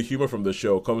lot of the humor from the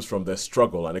show comes from their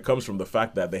struggle, and it comes from the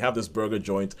fact that they have this burger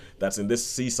joint that's in this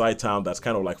seaside town that's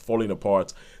kind of like falling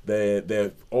apart.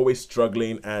 They're always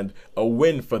struggling, and a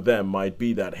win for them might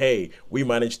be that, hey, we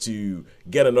managed to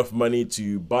get enough money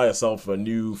to buy ourselves a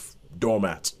new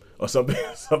doormat or something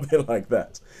like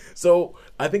that. So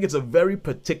I think it's a very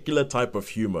particular type of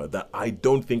humor that I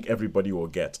don't think everybody will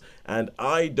get, and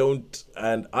I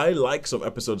like some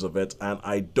episodes of it, and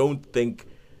I don't think.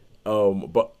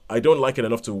 But I don't like it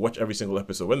enough to watch every single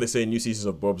episode. When they say new seasons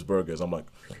of Bob's Burgers, I'm like,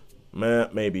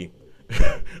 maybe.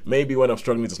 Maybe when I'm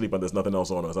struggling to sleep and there's nothing else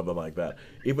on or something like that.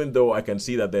 Even though I can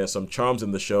see that there's some charms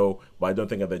in the show, but I don't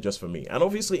think that they're just for me. And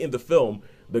obviously in the film,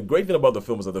 the great thing about the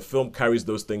film is that the film carries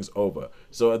those things over.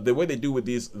 So the way they do with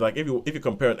these, like if you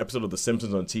compare an episode of The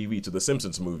Simpsons on TV to the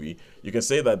Simpsons movie, you can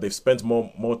say that they've spent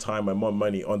more time and more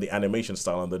money on the animation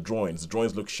style and the drawings. The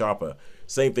drawings look sharper.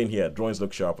 Same thing here, drawings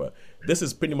look sharper. This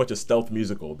is pretty much a stealth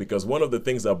musical, because one of the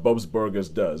things that Bob's Burgers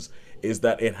does is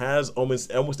that it has almost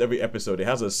every episode, it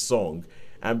has a song.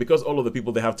 And because all of the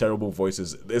people, they have terrible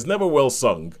voices, it's never well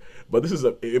sung. But this is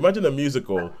imagine a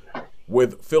musical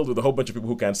filled with a whole bunch of people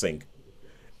who can't sing.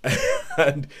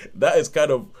 And that is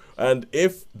kind of, and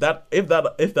if that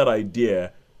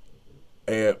idea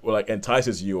like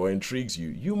entices you or intrigues you,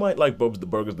 you might like Bob's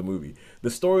Burgers the movie. The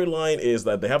storyline is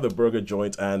that they have the burger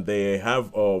joint, and they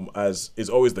have as is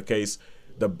always the case,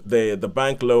 the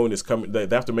bank loan is coming. They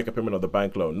have to make a payment on the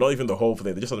bank loan. Not even the whole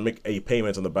thing. They just have to make a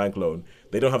payment on the bank loan.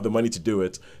 They don't have the money to do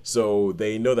it, so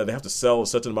they know that they have to sell a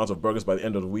certain amount of burgers by the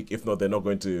end of the week. If not, they're not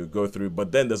going to go through.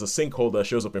 But then there's a sinkhole that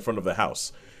shows up in front of the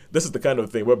house. This is the kind of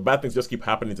thing where bad things just keep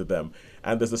happening to them.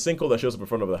 And there's a sinkhole that shows up in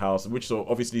front of the house, which so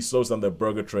obviously slows down their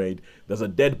burger trade. There's a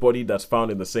dead body that's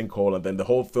found in the sinkhole, and then the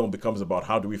whole film becomes about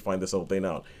how do we find this whole thing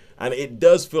out. And it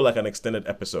does feel like an extended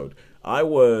episode. I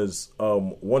was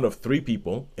one of 3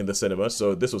 people in the cinema,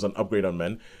 so this was an upgrade on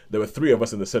men. There were 3 of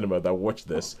us in the cinema that watched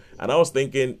this, and I was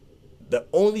thinking, the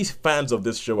only fans of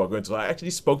this show are going to... I actually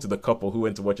spoke to the couple who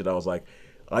went to watch it. I was like,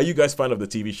 are you guys fan of the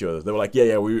TV show? They were like,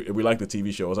 yeah, we like the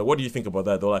TV show. I was like, what do you think about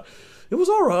that? They're like, it was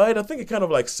all right. I think it kind of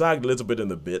like sagged a little bit in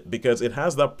the bit, because it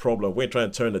has that problem when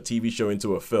trying to turn a TV show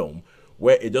into a film,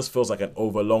 where it just feels like an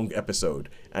overlong episode,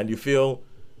 and you feel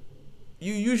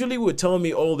you usually would tell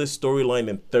me all this storyline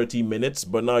in 30 minutes,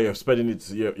 but now you're spending it.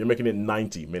 You're making it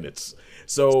 90 minutes.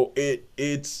 So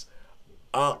it's.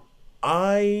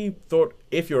 I thought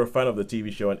if you're a fan of the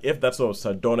TV show and if that sort of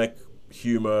sardonic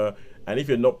humor, and if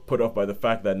you're not put off by the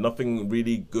fact that nothing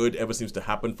really good ever seems to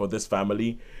happen for this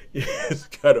family, it's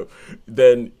kind of,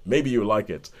 then maybe you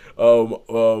like it.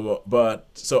 But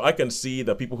so I can see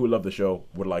that people who love the show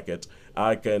would like it.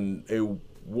 It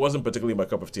wasn't particularly my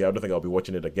cup of tea. I don't think I'll be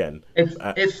watching it again. If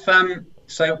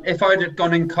I'd have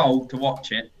gone in cold to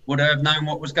watch it, would I have known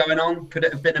what was going on? Could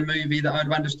it have been a movie that I'd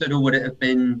have understood, or would it have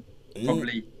been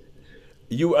probably?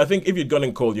 I think if you'd gone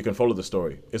in cold, you can follow the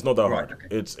story. It's not that hard. Okay.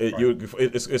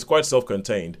 It's quite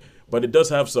self-contained, but it does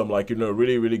have some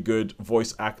really really good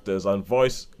voice actors and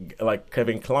voice like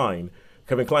Kevin Kline.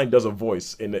 Kevin Kline does a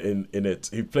voice in it.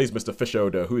 He plays Mr.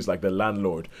 Fishoder, who's like the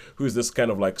landlord, who's this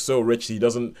kind of like so rich he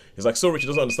doesn't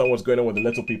understand what's going on with the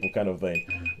little people kind of thing.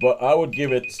 But I would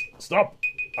give it. Stop!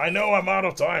 I know I'm out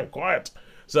of time. Quiet.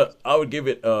 So I would give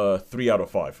it a 3 out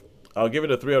of 5. I'll give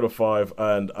it a 3 out of 5,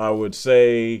 and I would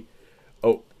say.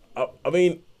 Oh, I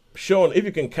mean, Sean, if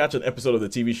you can catch an episode of the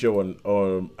TV show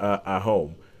at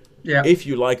home, if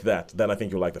you like that, then I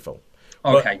think you'll like the film.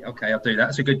 Okay, I'll do that.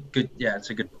 That's a good. Yeah, it's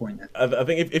a good point. I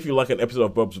think if you like an episode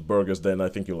of Bob's Burgers, then I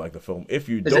think you'll like the film. If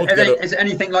you is it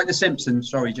anything like The Simpsons?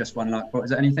 Sorry, just one like.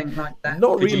 Is it anything like that?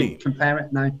 Not Could really. You compare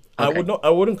it? No. Okay. I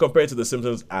wouldn't compare it to The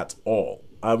Simpsons at all.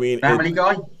 I mean, Family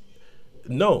Guy.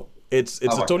 No, it's a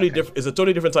totally different. It's a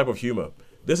totally different type of humor.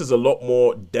 This is a lot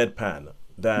more deadpan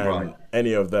than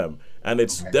any of them, and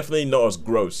it's definitely not as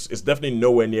gross. It's definitely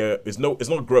nowhere near. It's not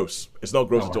gross. It's not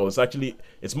gross at all.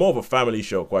 It's more of a family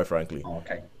show, quite frankly.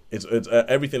 Okay. It's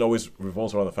everything always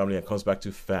revolves around the family and comes back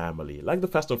to family, like the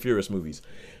Fast and Furious movies.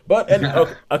 But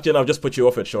actually, I've just put you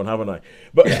off it, Sean, haven't I?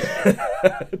 But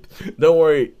don't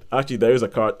worry. Actually, there is a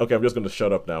card. Okay, I'm just going to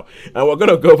shut up now, and we're going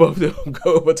to go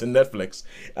over to Netflix.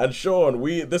 And Sean,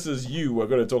 this is you. We're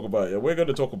going to talk about. We're going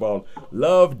to talk about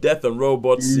Love, Death and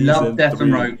Robots season 3,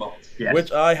 and Robots, yes.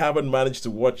 Which I haven't managed to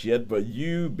watch yet. But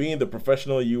you, being the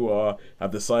professional you are,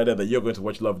 have decided that you're going to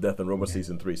watch Love, Death and Robots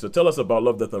season 3. So tell us about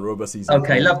Love, Death and Robots season 3.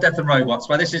 Okay, Love, Death and Robots.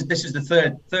 Well, this is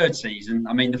the third season.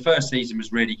 I mean, the first season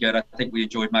was really good. I think we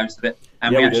enjoyed most of it,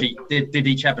 and we actually did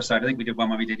each episode. I think we did one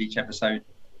where we did each episode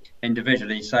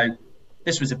individually. So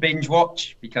this was a binge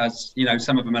watch because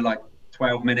some of them are like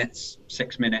 12 minutes,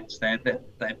 6 minutes. They're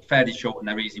fairly short and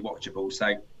they're easy watchable.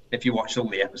 So if you watch all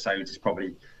the episodes, it's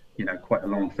probably quite a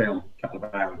long film, a couple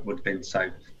of hours would have been. So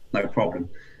no problem.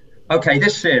 Okay,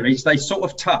 this series they sort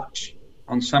of touch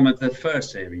on some of the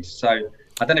first series. So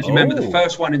I don't know if you remember the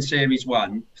first one in series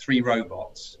 1, 3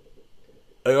 robots.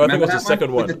 I think it was the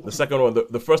second one. The second one.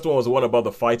 The first one was the one about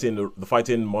the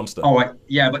fighting monster. Oh,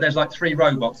 yeah, but there's like 3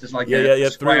 robots. There's like a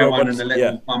square one and a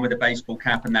little one with a baseball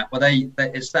cap and that. Well,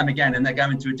 it's them again, and they're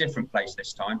going to a different place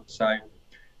this time. So,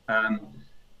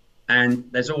 and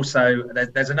there's also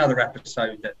there's another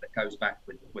episode that goes back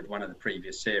with one of the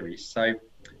previous series. So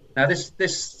now this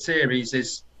series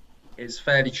is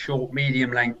fairly short,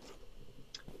 medium length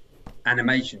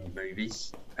animation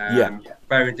movies.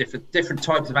 Very different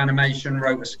types of animation,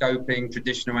 rotoscoping,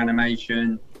 traditional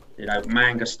animation,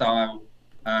 manga style.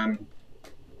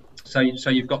 So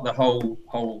you've got the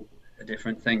whole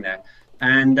different thing there.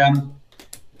 And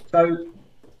so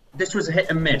this was a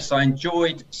hit and miss. I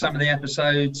enjoyed some of the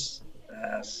episodes.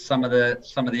 Some of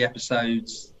the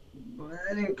episodes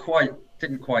didn't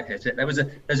quite hit it. There's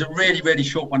a really really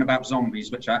short one about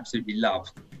zombies, which I absolutely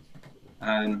loved.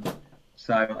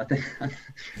 So I think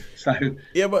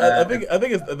but I think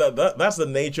it's that's the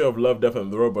nature of Love, Death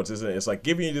and the Robots, isn't it? It's like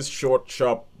giving you this short,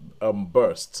 sharp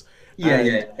bursts.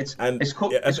 It's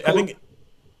called.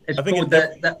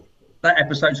 That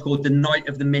episode's called "The Night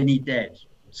of the Mini Dead."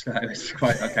 So it's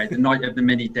quite okay. The Night of the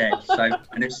Mini Dead. So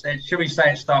should we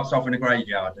say it starts off in a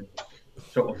graveyard and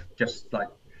sort of just like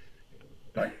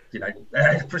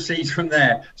proceeds from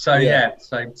there. So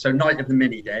so Night of the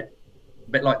Mini Dead. A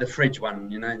bit like the fridge one,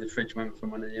 the fridge one from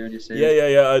one of the earlier series.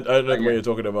 I know what you're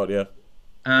talking about. Yeah.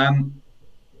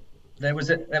 There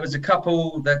was a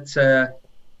couple that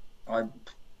I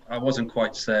wasn't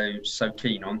quite so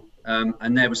keen on,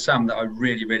 and there was some that I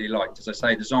really really liked. As I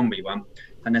say, the zombie one,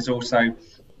 and there's also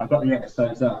I've got the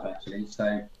episodes up actually.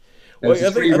 So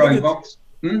there's 3 robots.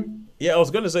 Yeah, I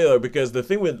was going to say though, because the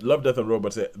thing with Love, Death and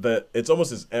Robots, that it's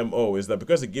almost its MO is that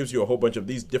because it gives you a whole bunch of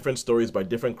these different stories by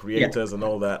different creators and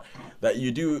all that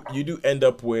you do end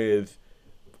up with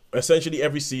essentially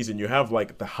every season you have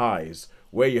like the highs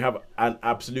where you have an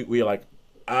absolutely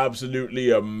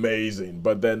amazing,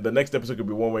 but then the next episode could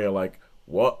be one where you're like,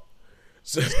 what?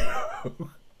 So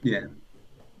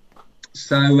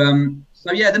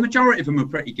So yeah, the majority of them are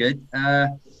pretty good.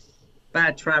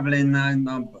 Bad Traveling.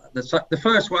 The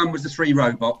first one was the Three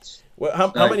Robots.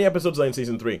 Well, how many episodes are in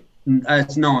season 3?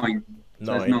 It's 9.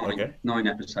 So 9. it's 9. Okay. 9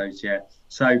 episodes. Yeah.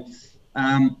 So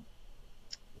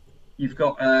you've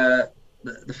got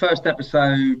the first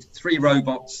episode, Three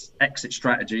Robots Exit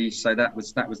Strategy. So that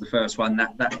was the first one.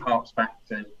 That harks back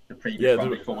to the previous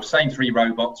one before. Same Three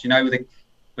Robots. You know,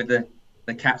 with the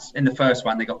cats in the first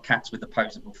one, they got cats with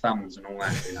opposable thumbs and all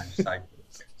that. You know, so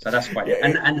that's quite.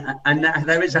 Yeah. And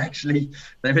there is actually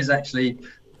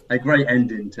a great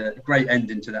ending to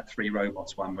that Three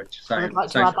Robots one, which I'd like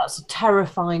to add that's a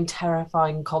terrifying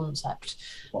concept.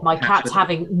 My cat's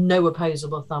having no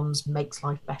opposable thumbs makes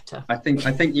life better. I think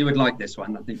you would like this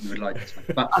one.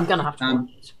 But I'm gonna have to watch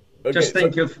it. Okay,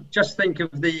 just think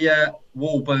of the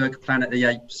Wahlberg Planet of the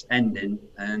Apes ending,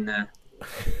 and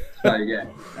so yeah.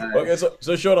 Okay, so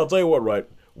Sean, I'll tell you what, right?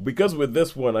 Because with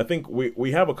this one, I think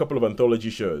we have a couple of anthology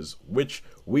shows which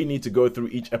we need to go through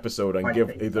each episode and give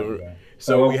either. Yeah.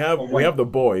 So we have The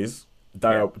Boys,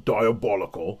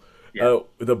 Diabolical. Yeah.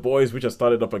 The Boys, which has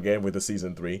started up again with the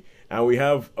season 3, and we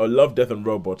have Love, Death and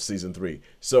Robots season 3.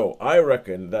 So I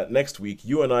reckon that next week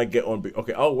you and I get on.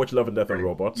 Okay, I'll watch Love and Death and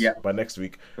Robots by next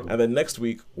week, and then next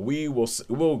week we'll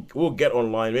get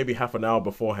online maybe half an hour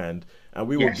beforehand, and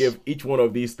we will give each one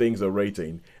of these things a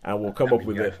rating, and we'll come up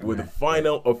with a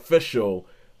final official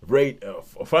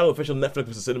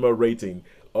Netflix Cinema rating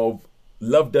of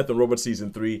Love, Death and Robots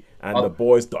season 3 and The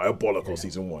Boys Diabolical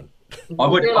season 1.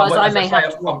 I may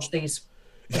have to watch these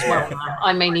as well.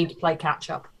 I may need to play catch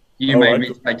up. You may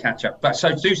need to play catch up, but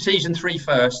so do season 3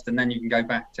 first, and then you can go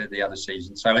back to the other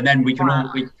season. So, and then we can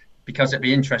because it'd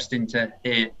be interesting to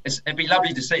hear. It'd be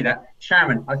lovely to see that,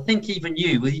 Sharon. I think even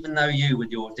though you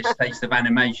with your distaste of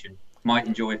animation might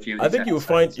enjoy a few. I think you'll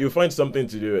find something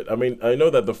to do it. I mean, I know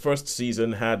that the first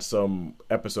season had some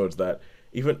episodes that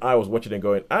even I was watching and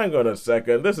going, hang on a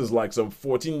second, this is like some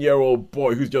 14-year-old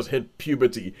boy who's just hit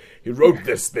puberty. He wrote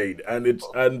this thing, and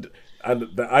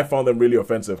I found them really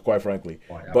offensive, quite frankly.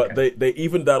 Okay. But they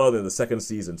evened that out in the second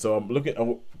season. So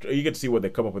you get to see what they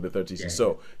come up with the third season. Yeah.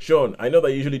 So, Sean, I know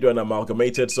that you usually do an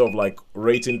amalgamated sort of like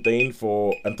rating thing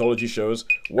for anthology shows.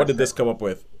 What did this come up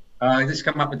with? This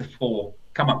come up with a 4.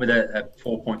 Come up with a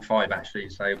 4.5 actually.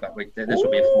 So, but this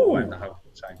will be a 4 in the whole.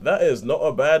 So. That is not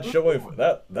a bad showing.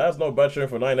 That's not a bad showing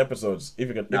for 9 episodes.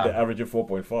 If they average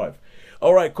 4.5.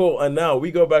 All right, cool. And now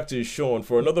we go back to Sean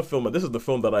for another film. And this is the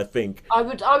film that I think I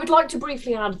would like to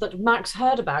briefly add that Max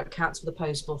heard about cats with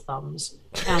opposable thumbs.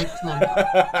 And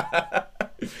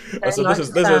so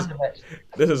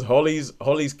this is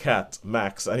Holly's cat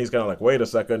Max, and he's kind of like, wait a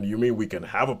second, you mean we can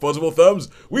have opposable thumbs?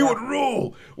 We would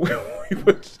rule.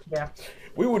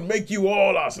 We would make you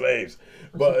all our slaves.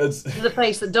 But it's the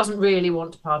face that doesn't really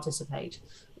want to participate.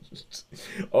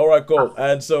 All right, cool.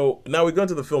 And so now we go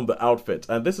into the film The Outfit,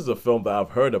 and this is a film that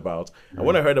I've heard about. And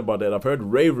when I heard about it, I've heard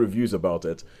rave reviews about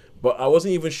it, but I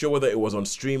wasn't even sure whether it was on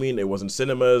streaming, it was in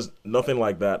cinemas, nothing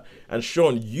like that. And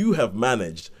Sean, you have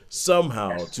managed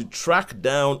somehow to track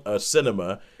down a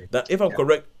cinema that, if I'm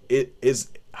correct, it's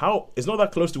not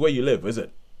that close to where you live, is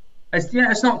it?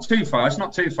 It's not too far. It's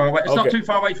not too far away. It's not too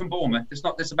far away from Bournemouth.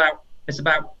 It's about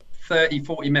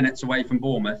 30-40 minutes away from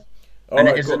Bournemouth. And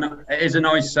it is a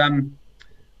nice.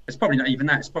 It's probably not even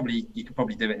that. It's probably you could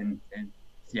probably do it in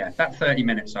about 30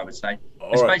 minutes, I would say.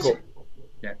 All right, cool.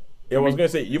 Yeah. Yeah, I was going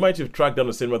to say you might have tracked down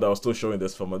the cinema that was still showing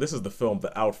this film. And this is the film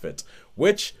The Outfit,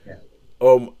 which,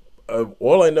 all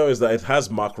I know is that it has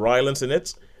Mark Rylance in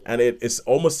it, and it's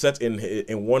almost set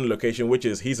in one location, which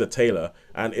is he's a tailor,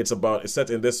 and it's set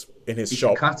in his he's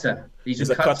shop. A cutter. He's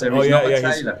a cutter. Oh he's yeah, not a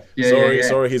tailor.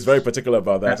 Sorry. He's very particular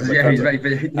about that. He's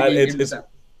very.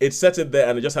 It's set in there,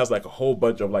 and it just has like a whole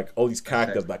bunch of like all these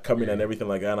characters that come in and everything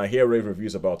like that. And I hear rave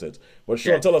reviews about it. But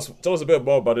Sean, tell us a bit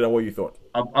more about it and what you thought.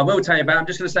 I will tell you about. I'm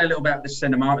just going to say a little about this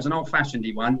cinema. It was an old-fashioned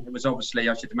one. It was obviously,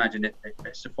 I should imagine,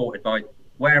 it's supported by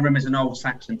Wareham is an old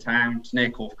Saxon town. It's near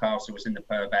Corfe Castle. It's in the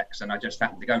Purbeck, and I just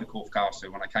happened to go to Corfe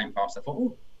Castle when I came past. I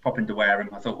thought, pop into Wareham.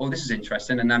 I thought, this is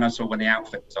interesting. And then I saw when The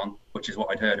Outfit was on, which is what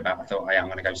I'd heard about. I thought, I'm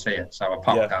going to go see it. So I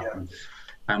parked up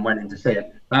and went in to see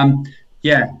it.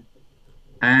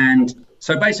 And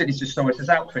so basically, it's this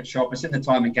outfit shop. It's in the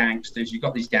time of gangsters. You've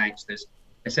got these gangsters.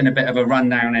 It's in a bit of a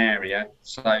rundown area.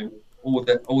 So all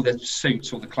the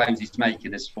suits, all the clothes he's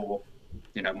making is for,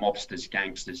 mobsters,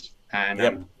 gangsters,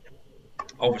 and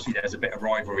obviously there's a bit of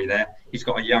rivalry there. He's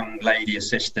got a young lady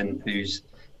assistant who's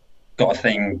got a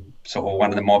thing, sort of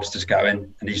one of the mobsters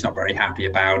going, and he's not very happy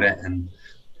about it. And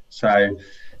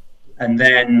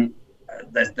then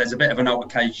there's a bit of an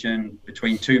altercation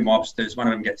between two mobsters. One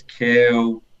of them gets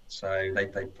killed. So they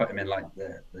put him in like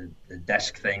the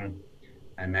desk thing,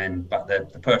 and then but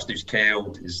the person who's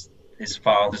killed is his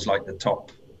father's like the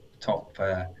top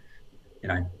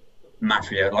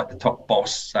mafia, like the top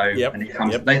boss. So and he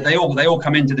comes, they all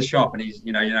come into the shop, and he's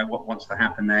what wants to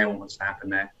happen there, what wants to happen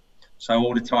there. So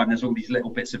all the time there's all these little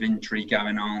bits of intrigue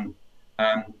going on.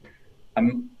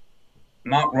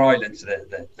 Mark Rylance,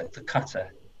 the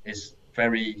cutter, is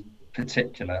very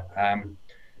particular, and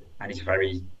he's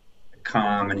very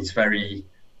calm, and he's very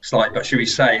slight, but should we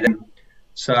say them?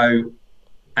 So,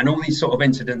 and all these sort of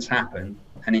incidents happen,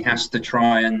 and he has to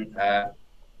try and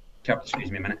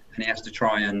excuse me a minute, and he has to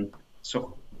try and sort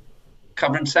of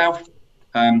cover himself.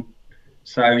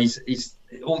 So he's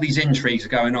all these intrigues are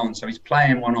going on. So he's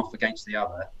playing one off against the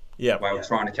other. Yeah. While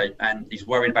trying to keep, and he's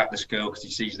worried about this girl because he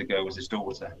sees the girl as his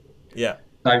daughter. Yeah.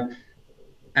 So,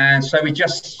 and so should we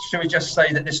just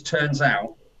say that this turns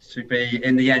out to be,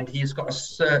 in the end, he's got a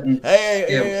certain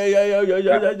skill. Yeah,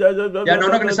 no, I'm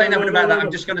not going to say nothing about that.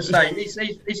 I'm just going to say he's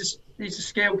a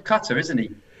skilled cutter, isn't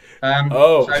he?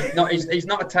 So he's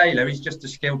not a tailor. He's just a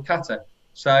skilled cutter.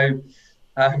 So.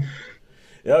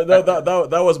 Yeah,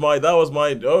 that was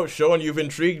my. Oh, Sean, you've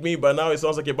intrigued me, but now it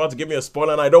sounds like you're about to give me a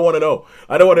spoiler, and I don't want to know.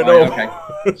 Know.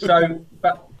 Okay. So,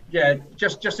 but yeah,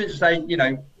 just to say,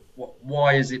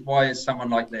 why is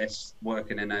someone like this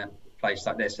working in a place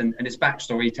like this? And his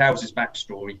backstory, he tells his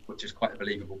backstory, which is quite a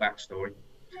believable backstory.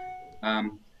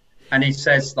 And he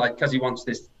says, like, because he wants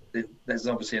this. There's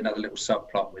obviously another little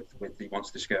subplot with he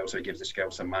wants this girl, so he gives this girl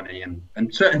some money, and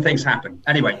certain things happen.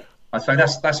 Anyway, so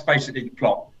that's basically the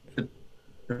plot.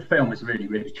 The film is really,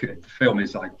 really good. The film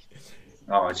is like,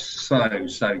 it's so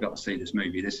got to see this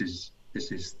movie. This is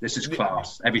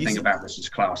class. Everything about this is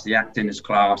class. The acting is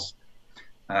class.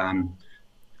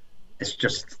 It's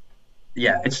just,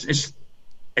 it's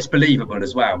believable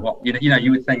as well. What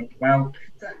you would think, well,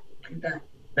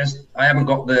 I haven't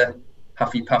got the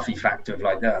huffy puffy factor of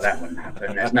like, that wouldn't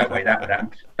happen. There's no way that would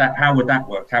happen. How would that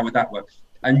work?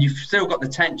 And you've still got the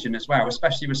tension as well,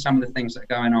 especially with some of the things that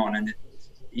are going on. And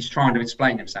he's trying to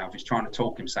explain himself. He's trying to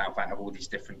talk himself out of all these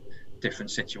different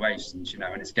situations,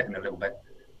 and it's getting a little bit.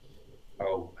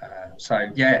 It's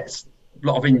a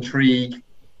lot of intrigue.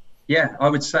 Yeah, I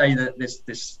would say that this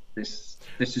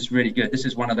is really good. This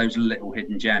is one of those little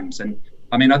hidden gems. And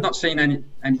I mean, I've not seen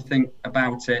anything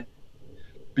about it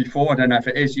before. I don't know if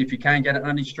it is. If you can get it on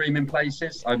any streaming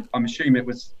places, I'm assuming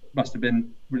must have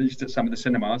been released at some of the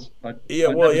cinemas. I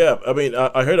mean,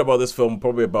 I heard about this film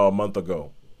probably about a month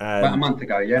ago. About a month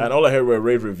ago, yeah. And all I heard were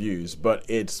rave reviews, but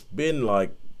it's been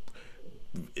like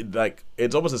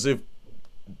it's almost as if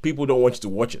people don't want you to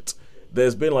watch it.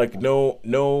 There's been like no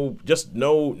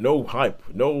hype,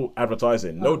 no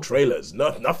advertising, no trailers,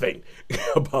 nothing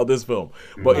about this film.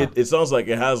 But it sounds like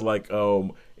it has like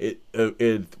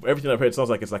everything I've heard sounds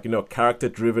like it's like character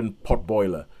driven pot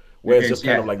boiler. Where it's just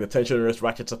kind of like the tension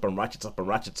ratchets up,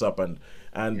 and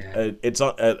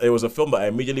it was a film that I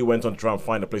immediately went on to try and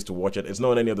find a place to watch it. It's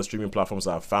not on any of the streaming platforms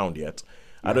that I've found yet.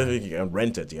 I don't think you can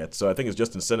rent it yet, so I think it's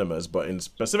just in cinemas. But in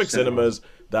specific cinemas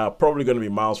that are probably going to be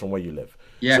miles from where you live.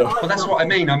 Yeah, well, that's what I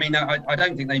mean. I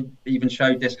don't think they even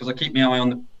showed this because I keep my eye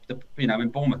on the in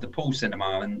Bournemouth, the Pool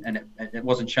Cinema, and it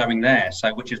wasn't showing there.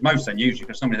 So, which is most unusual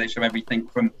because normally they show everything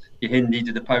from your Hindi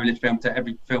to the Polish film to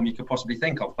every film you could possibly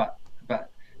think of. But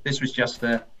this was just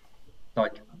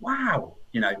wow,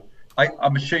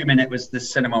 I'm assuming it was the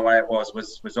cinema where it was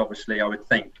obviously, I would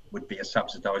think, would be a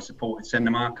subsidised, supported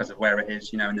cinema because of where it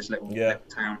is, in this little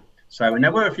town. So, and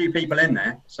there were a few people in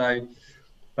there. So,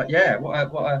 but yeah, what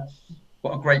a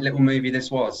great little movie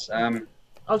this was.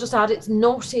 I'll just add, it's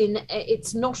not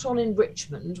on in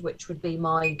Richmond, which would be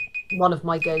one of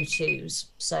my go-tos.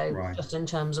 So, just in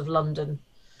terms of London.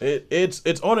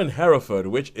 It's on in Hereford,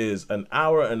 which is an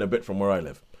hour and a bit from where I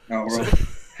live. Oh, right. So,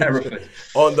 Hereford.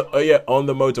 on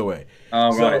the motorway.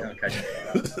 Oh, right. Okay.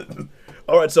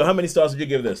 All right. So, how many stars did you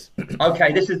give this?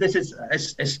 Okay,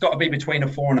 it's got to be between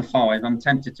a 4 and a 5. I'm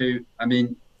tempted to. I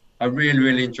mean, I really,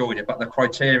 really enjoyed it, but the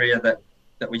criteria that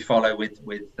we follow with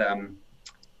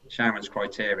Sharon's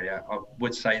criteria, I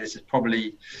would say this is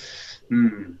probably.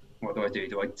 What do I do?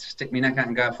 Do I stick my neck out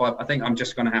and go a 5? I think I'm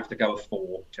just going to have to go a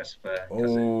 4, just for.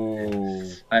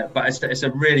 But it's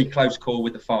a really close call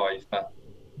with the 5. But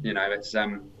it's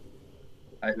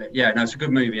it's a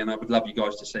good movie, and I would love you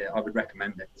guys to see it. I would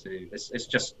recommend it too. It's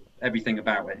just everything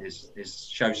about it is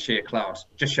shows sheer class.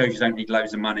 Just shows you don't need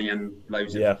loads of money and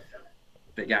loads of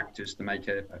big actors to make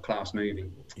a class movie.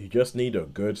 You just need a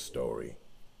good story.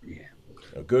 Yeah,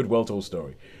 a good, well-told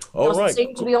story. All right. Doesn't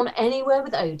seem to be on anywhere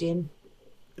with Odeon.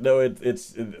 No,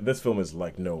 this film is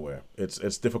like nowhere.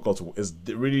 It's difficult it's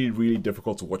really, really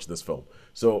difficult to watch this film.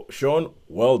 So, Sean,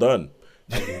 well done.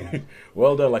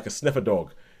 Well done, like a sniffer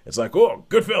dog. It's like, oh,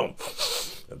 good film.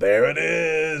 There it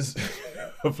is.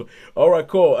 All right,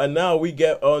 cool. And now we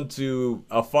get on to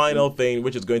our final thing,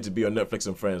 which is going to be on Netflix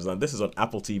and Friends. And this is on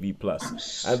Apple TV Plus.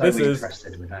 So And this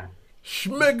interested with that.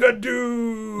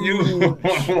 Schmigadoon!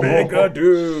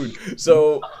 Schmigadoon!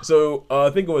 So I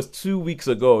think it was 2 weeks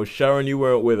ago, Sharon, you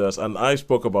weren't with us, and I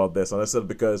spoke about this, and I said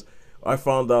because I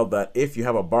found out that if you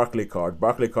have a Barclay card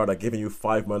are giving you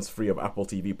 5 months free of Apple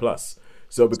TV Plus.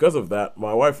 So because of that,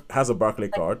 my wife has a Barclay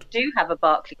card. I do have a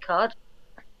Barclay card.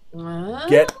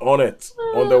 Get on it.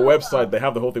 On their website, they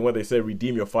have the whole thing where they say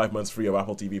redeem your 5 months free of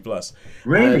Apple TV Plus.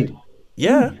 Really? And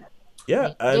yeah.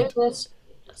 And Do this.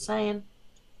 Just saying.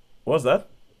 what's that?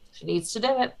 She needs to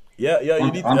do it. Yeah,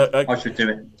 you need. I should do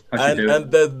it.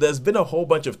 And there's been a whole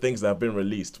bunch of things that have been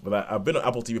released, but I've been on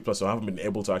Apple TV Plus, so I haven't been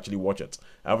able to actually watch it.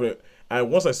 And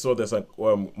once I saw this, like,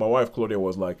 my wife Claudia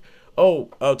was like, "Oh,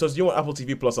 do you want Apple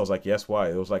TV Plus?" I was like, "Yes." Why?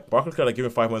 It was like, Barclays card, give me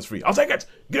 5 months free. I'll take it.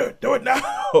 Do it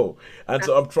now. And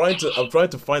so I'm trying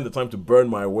to find the time to burn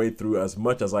my way through as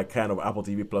much as I can of Apple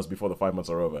TV Plus before the 5 months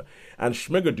are over. And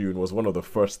Schmigadoon was one of the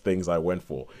first things I went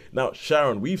for. Now,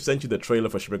 Sharon, we've sent you the trailer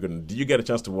for Schmigadoon. Did you get a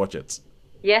chance to watch it?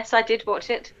 Yes, I did watch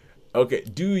it. Okay,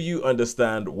 do you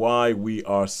understand why we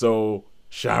are so...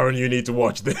 Sharon, you need to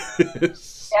watch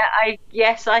this. Yeah,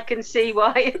 yes, I can see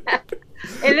why.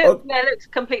 It looks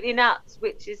completely nuts,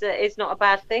 which is not a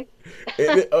bad thing.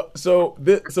 So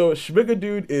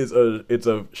Schmigadoon is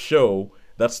a show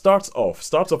that starts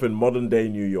off in modern day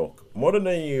New York,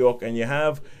 and you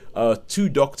have two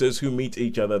doctors who meet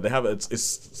each other. They have it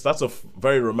starts off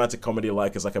very romantic comedy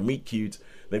like. It's like a meet cute.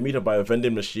 They meet up by a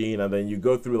vending machine, and then you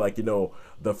go through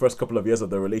the first couple of years of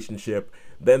the relationship.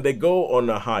 Then they go on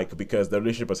a hike because the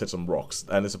relationship has hit some rocks,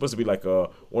 and it's supposed to be like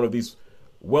one of these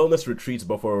wellness retreats,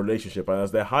 but for a relationship. And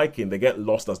as they're hiking, they get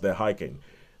lost as they're hiking.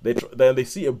 Then they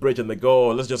see a bridge and they go,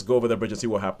 let's just go over the bridge and see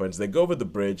what happens. They go over the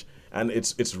bridge and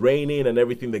it's raining and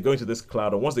everything. They go into this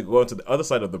cloud, and once they go onto the other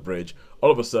side of the bridge,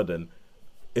 all of a sudden,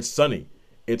 it's sunny.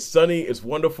 It's sunny, it's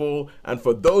wonderful, and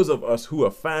for those of us who are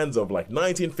fans of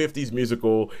 1950s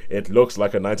musical, it looks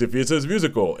like a 1950s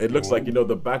musical. It looks like,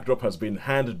 the backdrop has been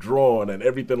hand-drawn and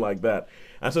everything like that.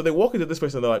 And so they walk into this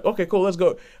place and they're like, okay, cool, let's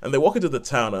go. And they walk into the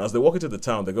town, and as they walk into the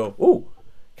town, they go, ooh,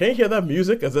 can you hear that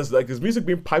music? As there's music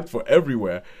being piped for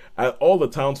everywhere, and all the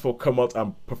townsfolk come out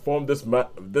and perform this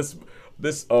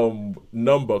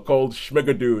number called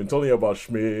Schmigadoon, telling you about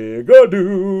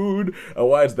Schmigadoon and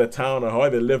why it's the town and why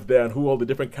they live there and who all the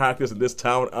different characters in this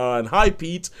town are. And hi,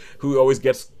 Pete, who always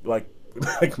gets like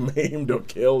maimed or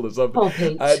killed or something. Poor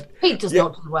Pete. Pete does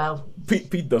not do well.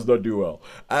 Pete does not do well,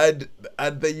 and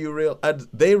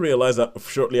they realize that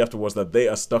shortly afterwards that they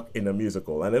are stuck in a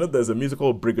musical, and I know there's a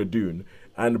musical Brigadoon,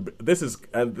 and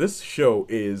this show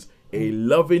is a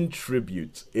loving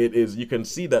tribute. It is. You can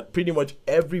see that pretty much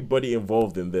everybody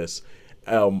involved in this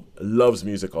loves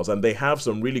musicals, and they have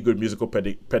some really good musical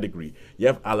pedigree. You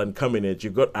have Alan Cumming.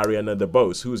 You've got Ariana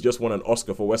DeBose, who's just won an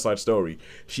Oscar for West Side Story.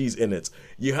 She's in it.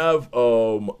 You have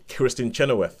Kristen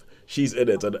Chenoweth. She's in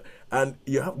it, and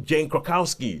you have Jane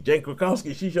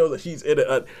Krakowski. She shows that she's in it.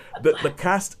 And the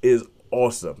cast is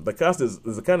awesome. The cast is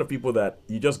the kind of people that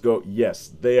you just go,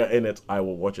 yes, they are in it. I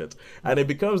will watch it, and it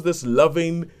becomes this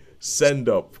loving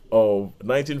send-up of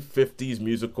 1950s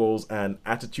musicals and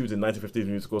attitudes in 1950s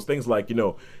musicals. Things like,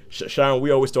 Sharon, we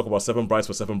always talk about Seven Brides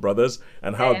for Seven Brothers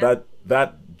and how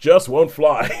that just won't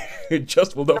fly. It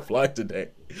just will not fly today.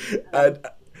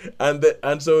 And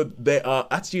so there are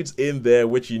attitudes in there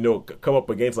which come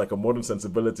up against like a modern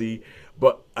sensibility,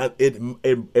 but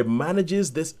it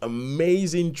manages this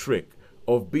amazing trick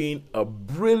of being a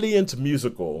brilliant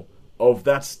musical of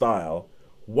that style,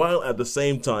 while at the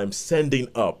same time sending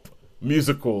up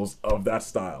musicals of that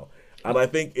style. And I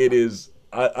think it is.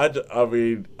 I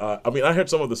mean, I heard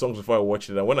some of the songs before I watched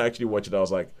it, and when I actually watched it, I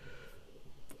was like,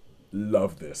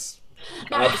 "Love this!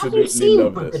 Now, Absolutely have you seen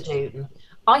love this." Brigadoon?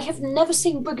 I have never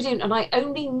seen Brigadoon, and I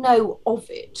only know of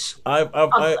it. I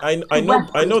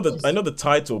know the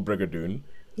title Brigadoon.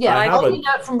 Yeah, I only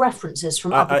know it from references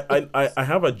from other things. I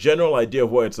have a general idea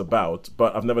of what it's about,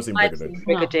 but I've never seen Brigadoon.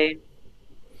 Brigadoon.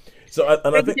 So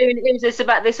I think it was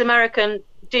about this American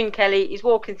Gene Kelly. He's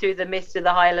walking through the mists of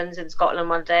the Highlands in Scotland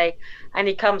one day, and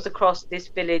he comes across this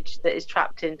village that is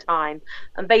trapped in time.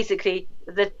 And basically,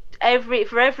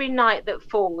 for every night that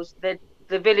falls, the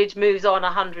village moves on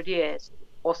 100 years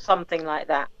or something like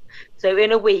that. So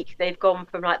in a week, they've gone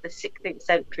from like the 16th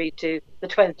century to the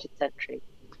 20th century.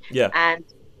 Yeah, and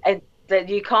that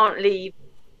you can't leave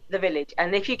the village,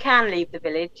 and if you can leave the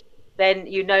village, then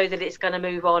you know that it's going to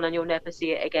move on and you'll never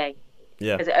see it again.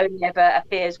 Yeah. Because it only ever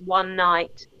appears one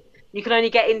night. You can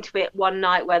only get into it one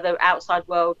night where the outside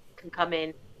world can come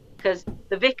in. because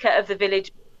the vicar of the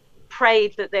village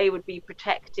prayed that they would be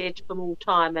protected from all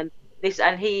time, and they're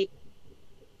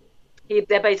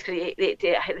basically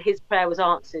his prayer was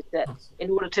answered, that in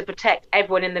order to protect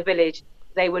everyone in the village,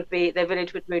 the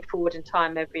village would move forward in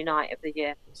time every night of the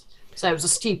year. So it was a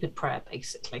stupid prayer,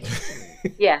 basically.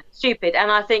 Yeah, stupid. And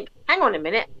I think, hang on a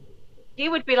minute,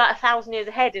 you would be like 1,000 years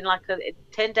ahead in like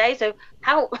 10 days. So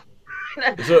how?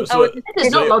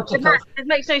 It's not logical. It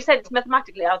makes no sense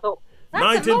mathematically. I thought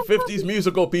 1950s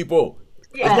musical, people.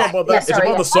 Yeah. It's not about that. It's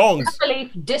about the songs.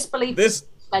 Disbelief. This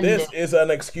is an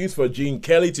excuse for Gene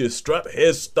Kelly to strut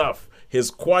his stuff,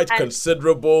 his quite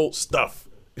considerable stuff.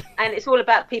 And it's all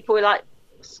about people who like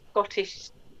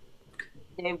Scottish,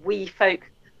 wee folk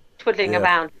twiddling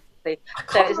around. So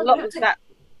it's a lot of that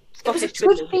Scottish. It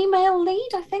was a good female lead,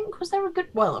 I think. Was there a good?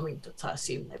 Well, I mean, I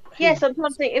assume they. Yes, I'm trying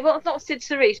to think. It was not Sid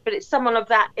Cerise, but it's someone of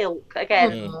that ilk.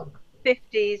 Again,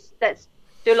 50s. Let's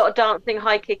do a lot of dancing,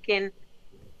 high kicking,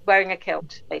 wearing a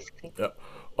kilt, basically. Yeah.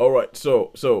 All right.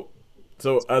 So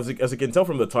as you can tell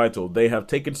from the title, they have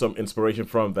taken some inspiration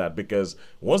from that, because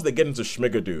once they get into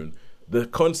Schmigadoon, the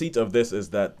conceit of this is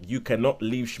that you cannot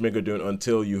leave Schmigadoon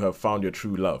until you have found your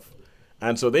true love.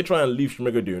 And so they try and leave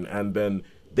Schmigadoon, and then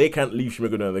they can't leave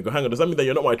Schmigadoon. And they go, hang on, does that mean that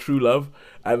you're not my true love?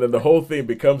 And then the whole thing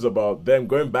becomes about them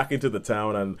going back into the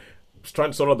town and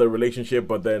trying to sort out their relationship,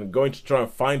 but then going to try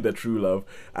and find their true love.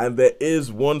 And there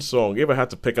is one song, if I had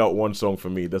to pick out one song for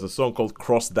me, there's a song called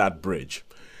Cross That Bridge,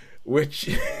 which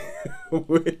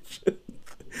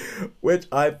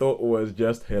I thought was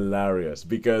just hilarious,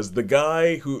 because the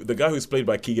guy who's played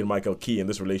by Keegan-Michael Key in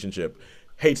this relationship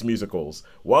hates musicals,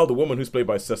 while the woman who's played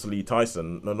by Cecily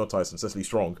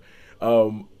Strong,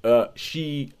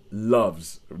 she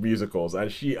loves musicals,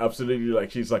 and she absolutely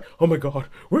she's like, oh my god,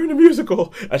 we're in a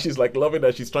musical, and she's like loving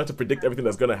that. She's trying to predict everything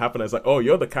that's going to happen, and it's like, oh,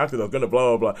 you're the character that's going to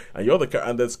blah blah blah, and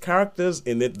and there's characters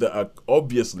in it that are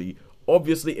obviously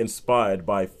inspired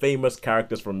by famous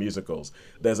characters from musicals.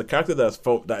 There's a character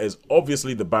that is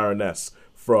obviously the Baroness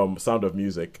from Sound of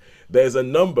Music. There's a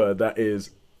number that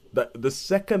the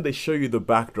second they show you the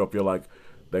backdrop, you're like,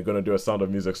 they're gonna do a Sound of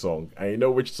Music song, and you know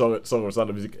which song of Sound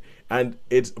of Music. And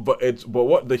but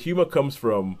what the humor comes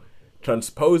from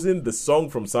transposing the song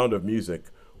from Sound of Music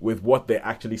with what they're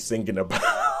actually singing about.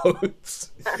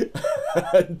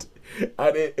 and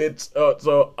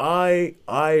so I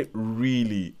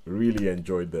really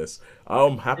enjoyed this.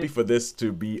 I'm happy for this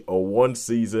to be a one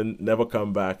season, never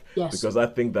come back, because I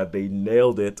think that they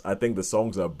nailed it. I think the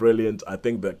songs are brilliant. I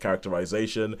think the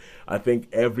characterization, I think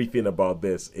everything about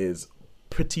this is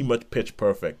pretty much pitch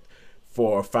perfect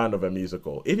for a fan of a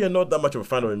musical. If you're not that much of a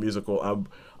fan of a musical,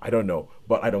 I don't know,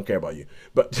 but I don't care about you.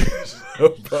 But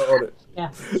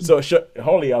so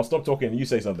Holly, I'll stop talking and you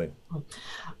say something.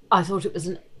 I thought it was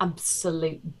an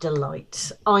absolute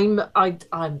delight. I'm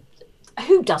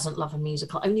who doesn't love a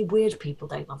musical? Only weird people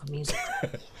don't love a musical.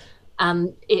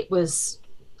 And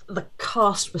the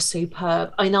cast was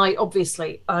superb. And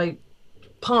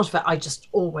part of it, I just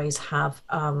always have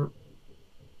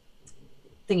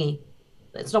thingy.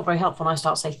 It's not very helpful when I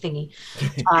start to say thingy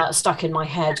stuck in my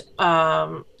head.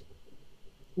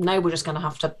 No, we're just going to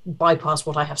have to bypass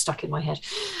what I have stuck in my head.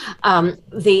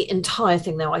 The entire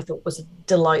thing, though, I thought was a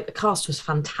delight. The cast was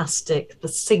fantastic. The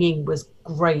singing was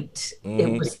great.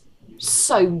 It was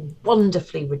so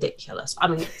wonderfully ridiculous. I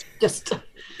mean, just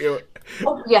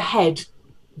over your head,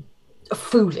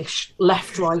 foolish,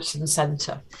 left, right, and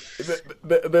centre.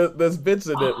 There's bits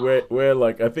in it where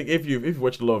like, I think if you've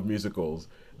watched a lot of musicals,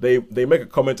 they make a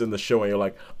comment in the show and you're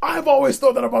like, I've always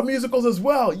thought that about musicals as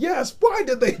well. Yes, why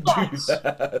did they do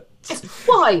that?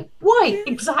 Why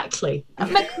exactly?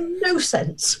 It makes no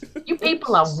sense. You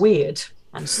people are weird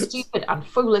and stupid and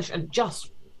foolish, and just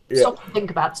stop and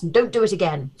think about it and don't do it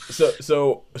again.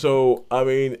 So I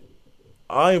mean,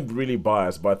 I'm really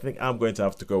biased, but I think I'm going to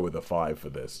have to go with a 5 for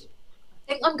this.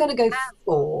 I think I'm going to go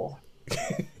 4.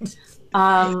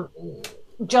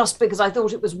 Just because I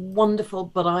thought it was wonderful,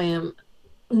 but I am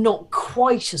not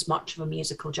quite as much of a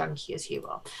musical junkie as you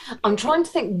are. I'm trying to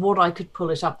think what I could pull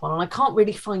it up on, and I can't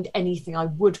really find anything I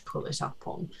would pull it up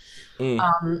on.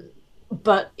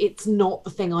 But it's not the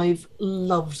thing I've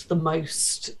loved the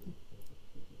most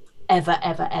ever.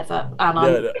 And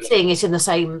I'm seeing it in the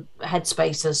same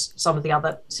headspace as some of the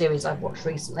other series I've watched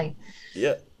recently.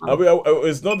 Yeah. I mean,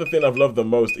 it's not the thing I've loved the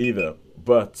most either,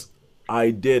 but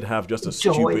I did have just a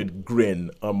stupid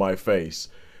grin on my face.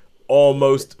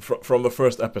 Almost from the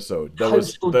first episode.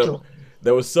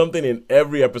 There was something in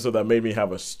every episode that made me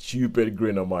have a stupid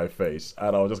grin on my face,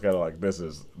 and I was just kind of like, "This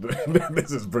is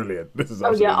brilliant. This is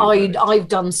absolutely I've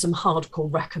done some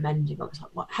hardcore recommending. I was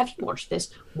like, "What? Have you watched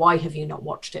this? Why have you not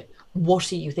watched it?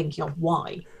 What are you thinking of?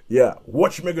 Why?" Yeah,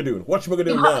 watch Schmigadoon. Watch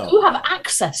Schmigadoon now. You have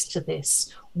access to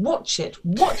this. Watch it.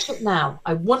 Watch it now.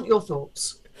 I want your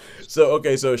thoughts.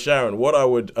 So Sharon, what I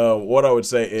would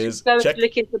say is Go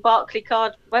look into the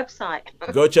Barclaycard website.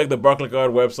 go check the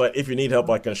Barclaycard website. If you need help,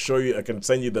 I can show you. I can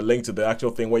send you the link to the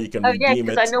actual thing where you can redeem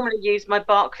because it. I normally use my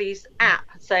Barclays app,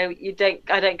 so I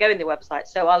don't go in the website.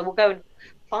 So I will go and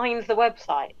find the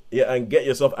website. Yeah, and get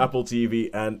yourself Apple TV,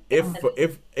 and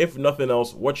if nothing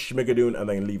else, watch Schmigadoon and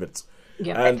then leave it.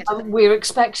 Yeah, And we're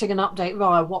expecting an update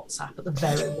via WhatsApp at the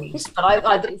very least. But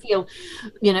I feel,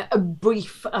 a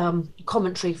brief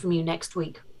commentary from you next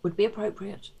week would be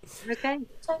appropriate. Okay.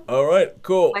 all right,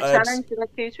 cool. My challenge, and I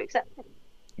choose to accept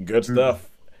it. Good stuff.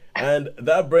 And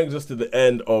that brings us to the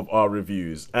end of our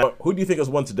reviews. Who do you think has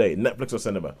won today, Netflix or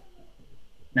cinema?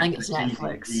 I think it's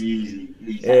Netflix. Easy.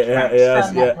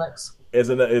 Netflix. It's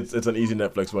an easy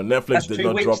Netflix one. Netflix That's did 2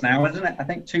 not weeks drop. now, isn't it? I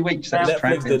think 2 weeks. That's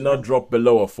Netflix did not drop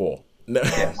below a 4.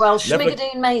 Well,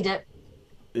 Schmigadoon made it.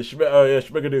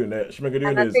 Schmigadoon. Schmigadoon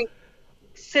And I is. think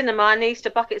cinema needs to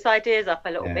buck its ideas up a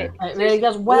little bit. It really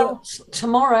does. Well,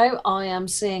 tomorrow I am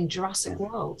seeing Jurassic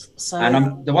World. So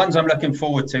And the ones I'm looking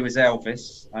forward to is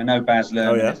Elvis. I know Baz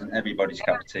Luhrmann yeah. isn't everybody's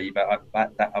cup of tea, but I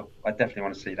definitely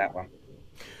want to see that one.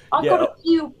 I've got a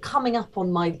few coming up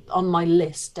on my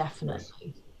list,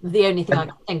 definitely. The only thing I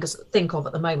can think of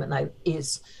at the moment, though,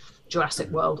 is Jurassic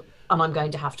World, and I'm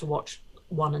going to have to watch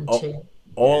 1 and 2.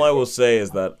 All I will say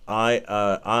is that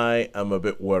I am a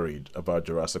bit worried about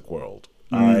Jurassic World.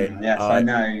 Yes, I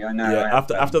know. Yeah,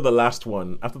 after the last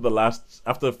one,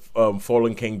 after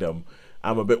Fallen Kingdom,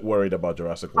 I'm a bit worried about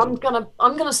Jurassic World.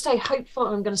 I'm gonna stay hopeful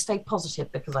and I'm gonna stay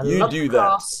positive because I You love do the that.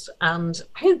 cast, and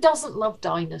who doesn't love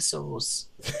dinosaurs?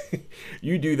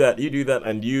 You do that,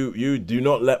 and you do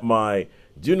not let my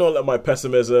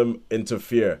pessimism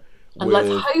interfere. And let's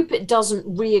hope it doesn't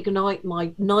reignite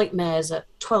my nightmares at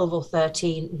 12 or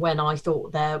 13 when I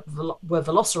thought there were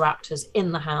velociraptors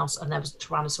in the house and there was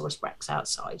Tyrannosaurus Rex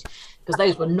outside, because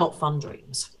those were not fun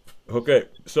dreams. Okay,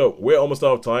 so we're almost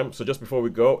out of time. So just before we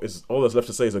go, is all that's left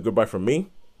to say is a goodbye from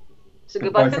me. So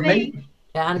goodbye from me.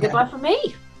 Yeah, and goodbye from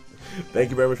me. Thank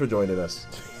you very much for joining us.